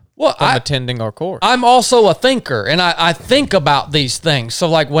them from attending our course. I'm also a thinker, and I think about these things. So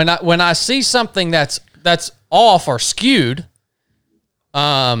like when I see something that's off or skewed,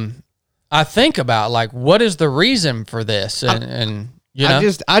 I think about, like, what is the reason for this? And you know,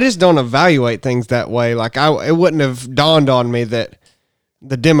 I just don't evaluate things that way. Like, it wouldn't have dawned on me that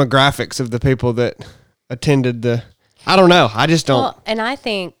the demographics of the people that attended I don't know. I just don't. Well, and I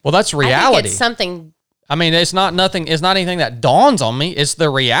think, that's reality. I think it's something. I mean, it's not anything that dawns on me. It's the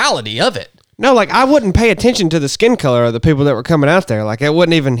reality of it. No, like, I wouldn't pay attention to the skin color of the people that were coming out there. Like, it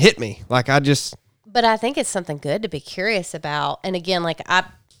wouldn't even hit me. Like, But I think it's something good to be curious about. And again, like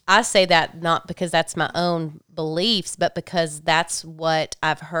I say that not because that's my own beliefs, but because that's what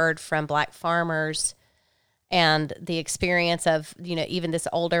I've heard from Black farmers and the experience of, even this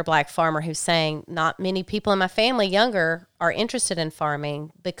older Black farmer who's saying not many people in my family, younger, are interested in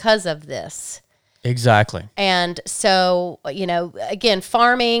farming because of this. Exactly. And so, again,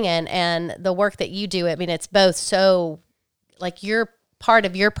 farming and the work that you do, I mean, it's both so, like, your part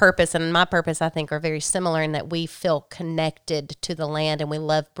of your purpose and my purpose, I think, are very similar in that we feel connected to the land and we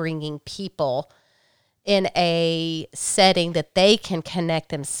love bringing people in a setting that they can connect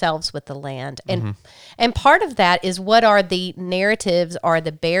themselves with the land. And part of that is, what are the narratives or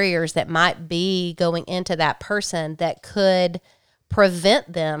the barriers that might be going into that person that could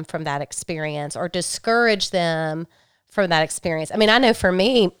prevent them from that experience or discourage them from that experience. I mean, I know for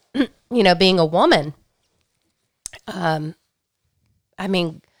me, being a woman, I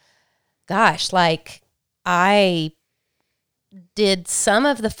mean, gosh, like, I did some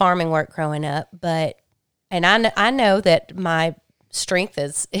of the farming work growing up, and I know that my strength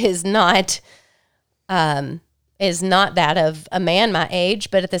is not that of a man my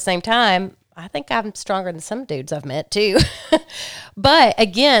age, but at the same time, I think I'm stronger than some dudes I've met too. But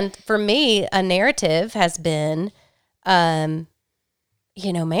again, for me, a narrative has been, man,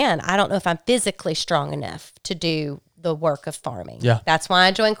 I don't know if I'm physically strong enough to do the work of farming. Yeah. That's why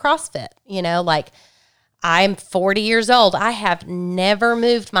I joined CrossFit. Like, I'm 40 years old. I have never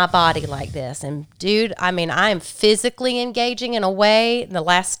moved my body like this. And dude, I mean, I am physically engaging in a way in the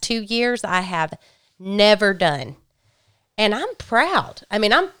last 2 years I have never done. And I'm proud. I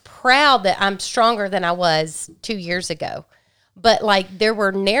mean, I'm proud that I'm stronger than I was 2 years ago. But like, there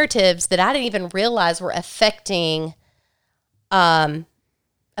were narratives that I didn't even realize were affecting me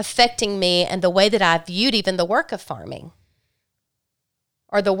and the way that I viewed even the work of farming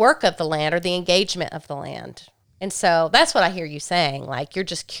or the work of the land or the engagement of the land. And so that's what I hear you saying. Like, you're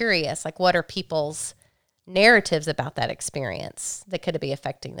just curious, like, what are people's narratives about that experience that could be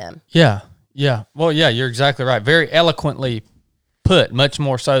affecting them? Yeah. Yeah. Well, yeah, you're exactly right. Very eloquently put, much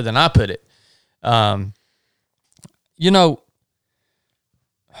more so than I put it. I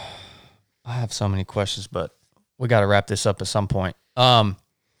have so many questions, but we got to wrap this up at some point.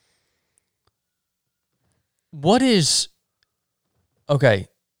 What is, okay,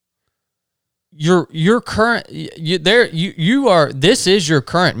 your current, you are, this is your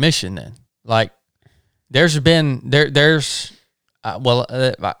current mission then? Like, I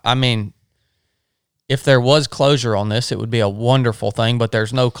mean, if there was closure on this, it would be a wonderful thing, but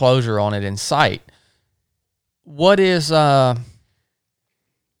there's no closure on it in sight. What is, like,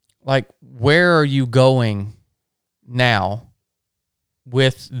 where are you going now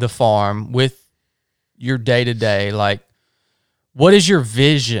with the farm, with your day-to-day? Like, what is your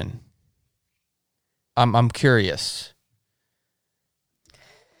vision? I'm curious.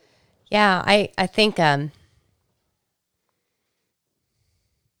 Yeah, I think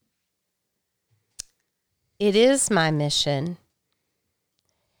it is my mission,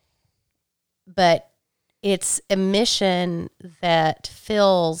 but it's a mission that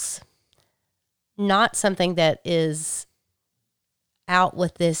feels not something that is out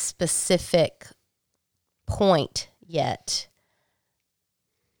with this specific point yet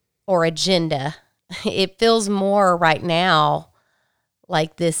or agenda. It feels more right now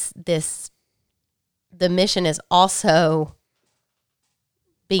like the mission is also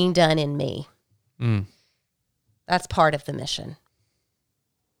being done in me. Mm. That's part of the mission.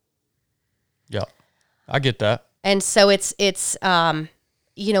 Yeah, I get that. And so it's it's a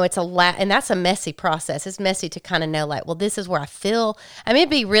and that's a messy process. It's messy to kind of know, like, well, this is where I feel. I mean, it'd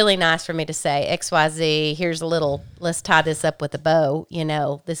be really nice for me to say XYZ, here's a little, let's tie this up with a bow,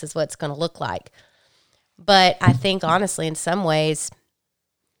 this is what it's going to look like. But I think, honestly, in some ways,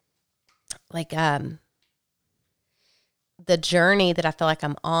 like, the journey that I feel like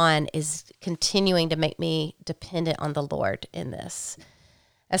I'm on is continuing to make me dependent on the Lord in this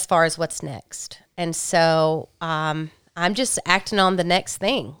as far as what's next. And so I'm just acting on the next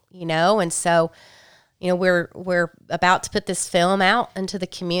thing, and so, we're about to put this film out into the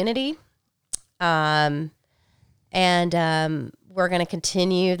community. We're going to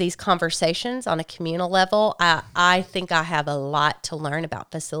continue these conversations on a communal level. I think I have a lot to learn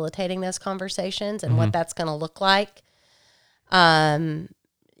about facilitating those conversations and what that's going to look like. I'm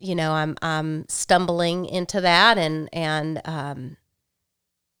stumbling into that, and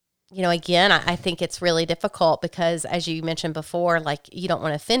again, I think it's really difficult because, as you mentioned before, like, you don't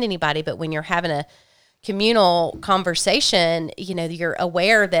want to offend anybody, but when you're having a communal conversation, you're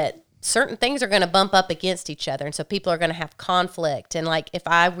aware that certain things are going to bump up against each other. And so people are going to have conflict. And, like, if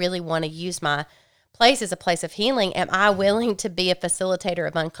I really want to use my place is a place of healing, am I willing to be a facilitator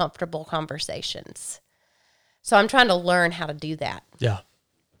of uncomfortable conversations? So I'm trying to learn how to do that. Yeah.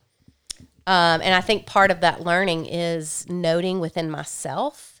 And I think part of that learning is noting within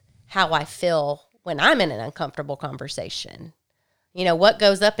myself how I feel when I'm in an uncomfortable conversation. You know, what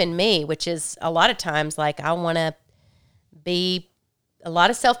goes up in me, which is a lot of times like I want to be a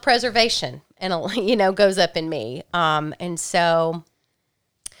lot of self-preservation and, you know, goes up in me. And so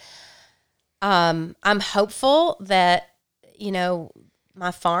I'm hopeful that, you know, my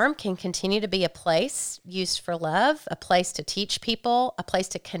farm can continue to be a place used for love, a place to teach people, a place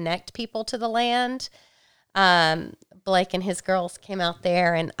to connect people to the land. Blake and his girls came out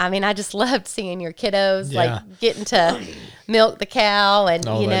there, and I mean, I just loved seeing your kiddos like getting to milk the cow and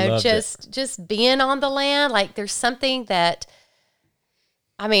you know, just being on the land. Like there's something that,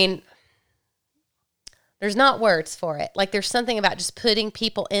 I mean, there's not words for it. Like there's something about just putting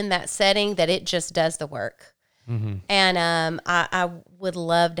people in that setting that it just does the work. Mm-hmm. And I would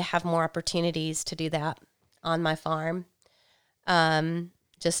love to have more opportunities to do that on my farm,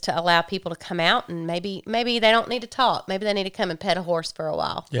 just to allow people to come out and maybe they don't need to talk. Maybe they need to come and pet a horse for a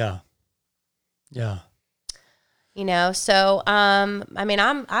while. Yeah. Yeah. You know, so I mean,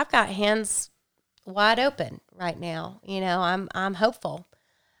 I've got hands wide open right now. You know, I'm hopeful,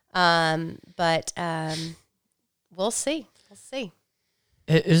 but we'll see. We'll see.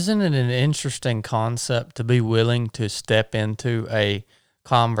 Isn't it an interesting concept to be willing to step into a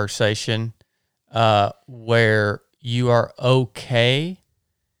conversation where you are okay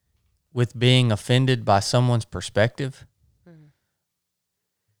with being offended by someone's perspective? Mm-hmm.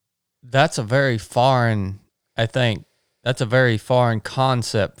 That's a very foreign, I think, that's a very foreign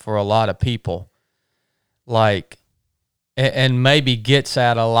concept for a lot of people. Like, and maybe gets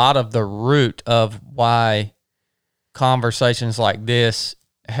at a lot of the root of why conversations like this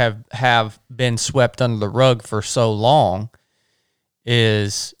have been swept under the rug for so long,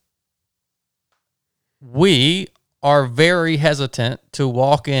 is we are very hesitant to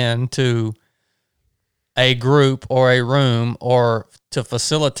walk into a group or a room or to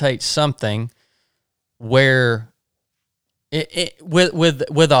facilitate something where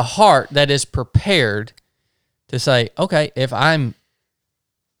with a heart that is prepared to say, okay, if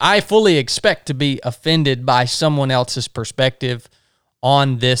I fully expect to be offended by someone else's perspective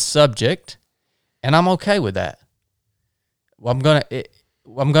on this subject, and I'm okay with that. I'm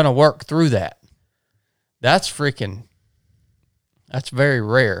gonna work through that. That's very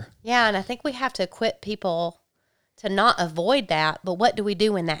rare. Yeah, and I think we have to equip people to not avoid that, but what do we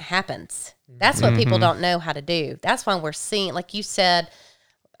do when that happens? That's what people don't know how to do. That's why we're seeing, like you said,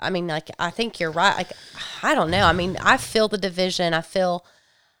 I mean, like, I think you're right. Like, I don't know. I mean, I feel the division. I feel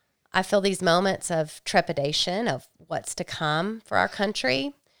these moments of trepidation of what's to come for our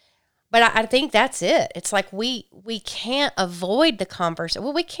country. But I think that's it. It's like we can't avoid the conversation.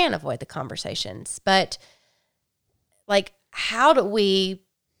 Well, we can't avoid the conversations, but like, how do we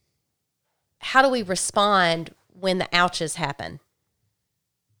respond when the ouches happen,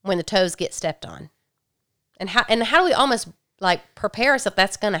 when the toes get stepped on, and how do we almost like prepare ourselves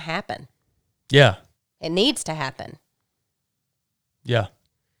that's going to happen? Yeah, it needs to happen. Yeah.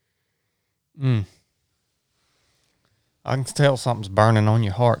 I can tell something's burning on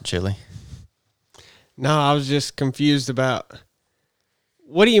your heart, Chili. No, I was just confused about,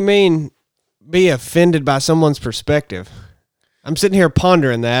 what do you mean be offended by someone's perspective? I'm sitting here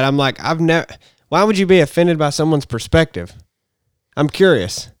pondering that. I'm like, why would you be offended by someone's perspective? I'm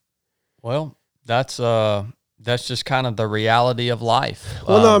curious. Well, that's just kind of the reality of life.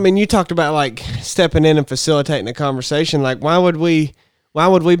 Well, no, I mean, you talked about like stepping in and facilitating a conversation. Like, why would we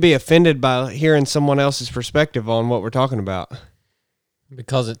be offended by hearing someone else's perspective on what we're talking about?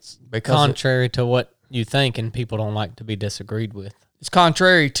 Because it's contrary to what you think, and people don't like to be disagreed with. It's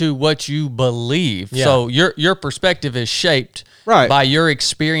contrary to what you believe. Yeah. So your perspective is shaped by your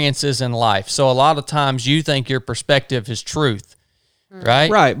experiences in life. So a lot of times you think your perspective is truth, right?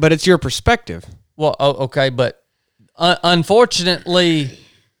 Right, but it's your perspective. Well, okay, but unfortunately,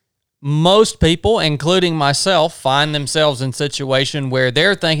 most people, including myself, find themselves in a situation where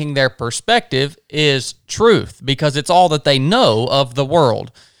they're thinking their perspective is truth because it's all that they know of the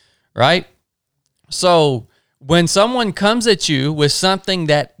world, right? So when someone comes at you with something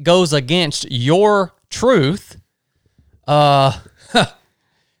that goes against your truth, that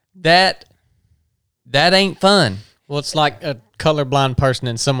ain't fun. Well, it's like a colorblind person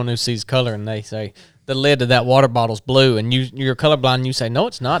and someone who sees color, and they say the lid of that water bottle's blue, and you're colorblind, and you say, no,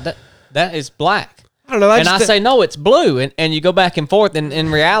 it's not. That is black. I don't know. I say, no, it's blue. And you go back and forth. And in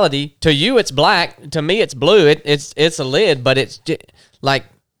reality, to you, it's black. To me, it's blue. It's a lid, but it's like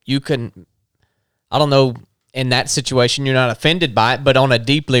you can. I don't know, in that situation you're not offended by it, but on a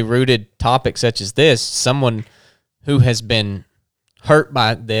deeply rooted topic such as this, someone who has been hurt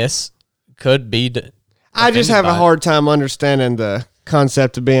by this could be. I just have a hard time understanding the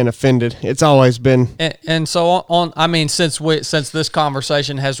concept of being offended. It's always been, and so on. I mean, since this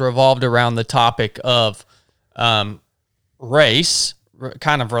conversation has revolved around the topic of race,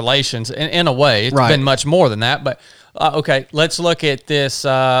 kind of relations, in a way, it's been much more than that. But okay, let's look at this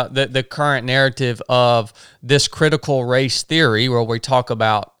the current narrative of this critical race theory, where we talk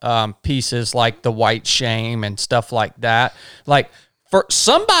about pieces like the white shame and stuff like that. Like, for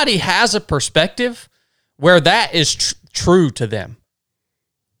somebody has a perspective where that is true to them.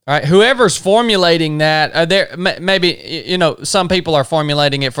 All right, whoever's formulating that, there maybe some people are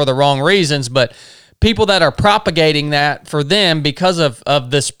formulating it for the wrong reasons, but people that are propagating that for them because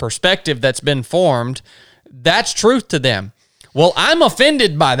of this perspective that's been formed, that's truth to them. Well, I'm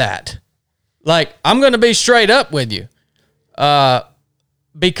offended by that. Like, I'm going to be straight up with you,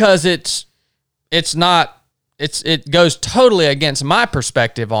 because it goes totally against my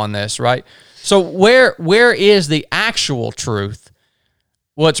perspective on this, right? So where is the actual truth?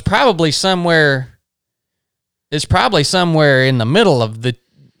 Well, it's probably somewhere in the middle of the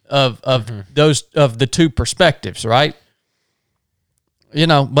two perspectives, right?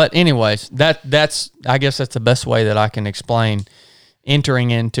 But anyways, that's I guess that's the best way that I can explain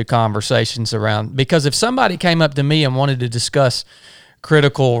entering into conversations around, because if somebody came up to me and wanted to discuss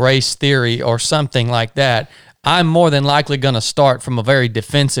critical race theory or something like that, I'm more than likely going to start from a very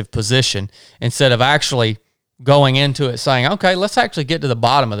defensive position instead of actually going into it saying, okay, let's actually get to the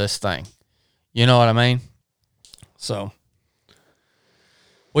bottom of this thing. You know what I mean? So,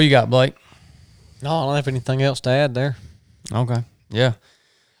 what you got, Blake? No, I don't have anything else to add there. Okay. Yeah.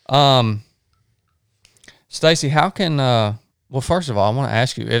 Stacy, how can well, first of all, I want to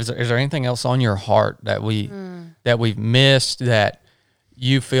ask you, is there anything else on your heart that we've missed, that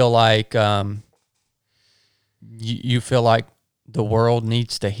you feel like you feel like the world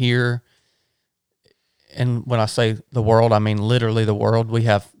needs to hear? And when I say the world, I mean literally the world. We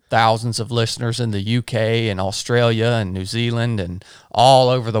have thousands of listeners in the UK and Australia and New Zealand and all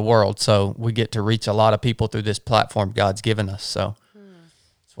over the world. So we get to reach a lot of people through this platform God's given us. So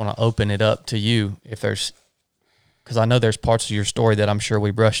just want to open it up to you, if there's, because I know there's parts of your story that I'm sure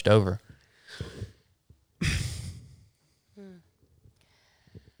we brushed over.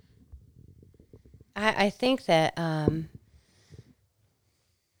 I think that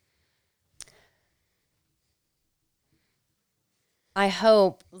I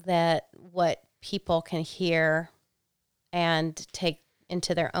hope that what people can hear and take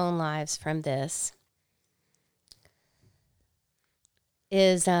into their own lives from this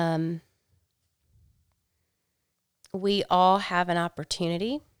is we all have an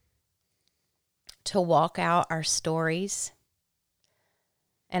opportunity to walk out our stories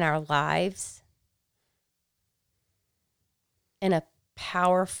and our lives in a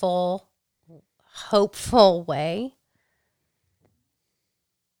powerful, hopeful way.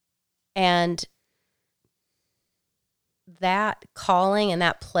 And that calling and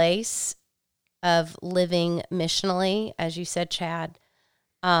that place of living missionally, as you said, Chad,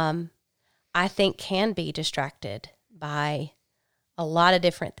 I think can be distracted by a lot of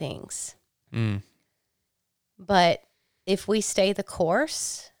different things. But if we stay the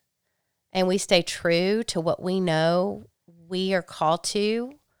course and we stay true to what we know we are called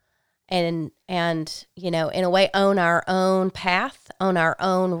to, and in a way own our own path, own our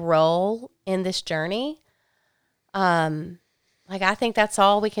own role in this journey, I think that's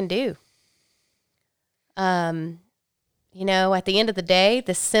all we can do. At the end of the day,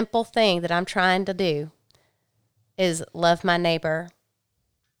 the simple thing that I'm trying to do is love my neighbor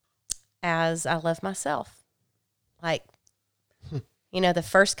as I love myself. The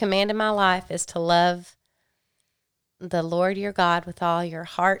first command in my life is to love the Lord your God with all your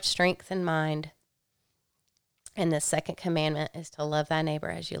heart, strength, and mind. And the second commandment is to love thy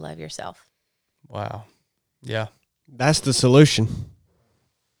neighbor as you love yourself. Wow. Yeah. That's the solution.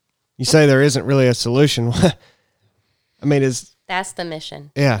 You say there isn't really a solution. I mean, that's the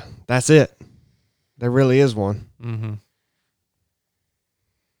mission. Yeah, that's it. There really is one. Mm-hmm.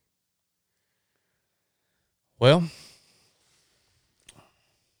 Well,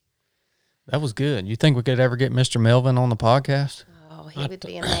 that was good. You think we could ever get Mr. Melvin on the podcast? Oh, he would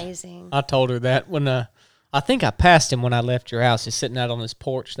be amazing. I told her that when I think I passed him when I left your house. He's sitting out on his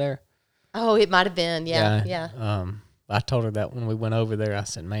porch there. Oh, it might have been. Yeah. I told her that when we went over there. I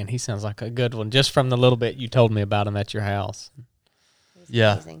said, man, he sounds like a good one, just from the little bit you told me about him at your house.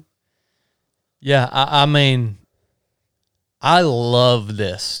 Yeah. Amazing. Yeah. I mean, I love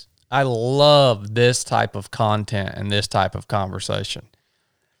this. I love this type of content and this type of conversation.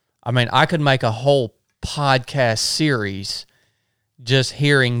 I mean, I could make a whole podcast series just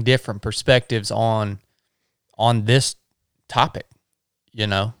hearing different perspectives on this topic, you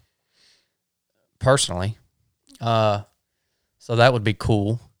know, personally. So that would be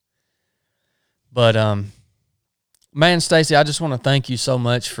cool. But man, Stacey, I just want to thank you so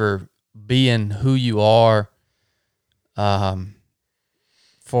much for being who you are,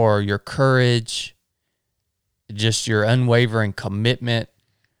 for your courage, just your unwavering commitment,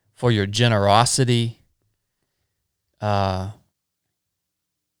 for your generosity.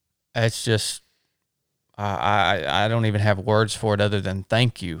 It's just, I don't even have words for it other than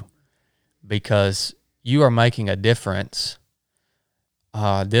thank you, because you are making a difference.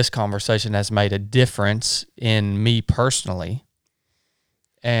 This conversation has made a difference in me personally,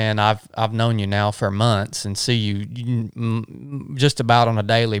 and I've known you now for months and see you just about on a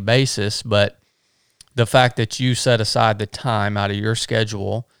daily basis. But the fact that you set aside the time out of your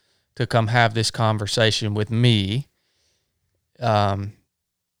schedule to come have this conversation with me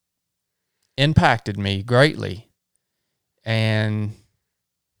impacted me greatly, and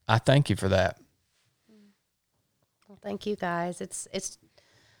I thank you for that. Well, thank you guys. It's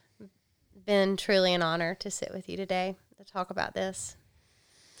been truly an honor to sit with you today to talk about this.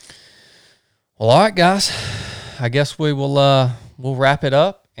 Well, all right, guys. I guess we will we'll wrap it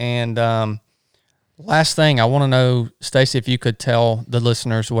up. And last thing, I want to know, Stacey, if you could tell the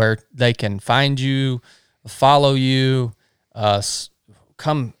listeners where they can find you, follow you,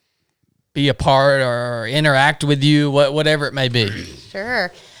 come be a part or interact with you, whatever it may be.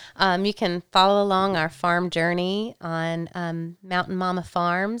 Sure. You can follow along our farm journey on Mountain Mama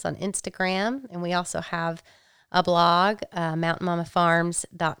Farms on Instagram. And we also have a blog,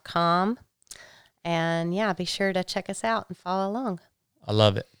 mountainmamafarms.com. And yeah, be sure to check us out and follow along. I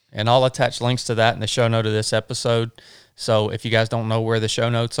love it. And I'll attach links to that in the show note of this episode. So if you guys don't know where the show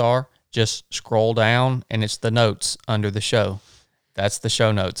notes are, just scroll down and it's the notes under the show. That's the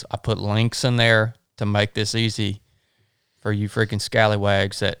show notes. I put links in there to make this easy for you freaking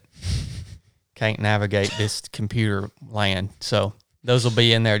scallywags that can't navigate this computer land. So those will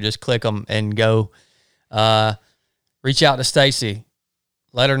be in there. Just click them and go. Reach out to Stacey.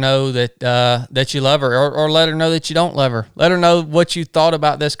 Let her know that you love her, or let her know that you don't love her. Let her know what you thought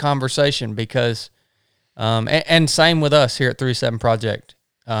about this conversation, because, and same with us here at 37 Project.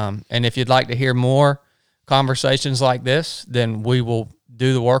 And if you'd like to hear more conversations like this, then we will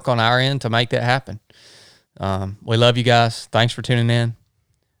do the work on our end to make that happen. We love you guys. Thanks for tuning in.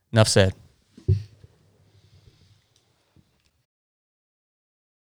 Enough said.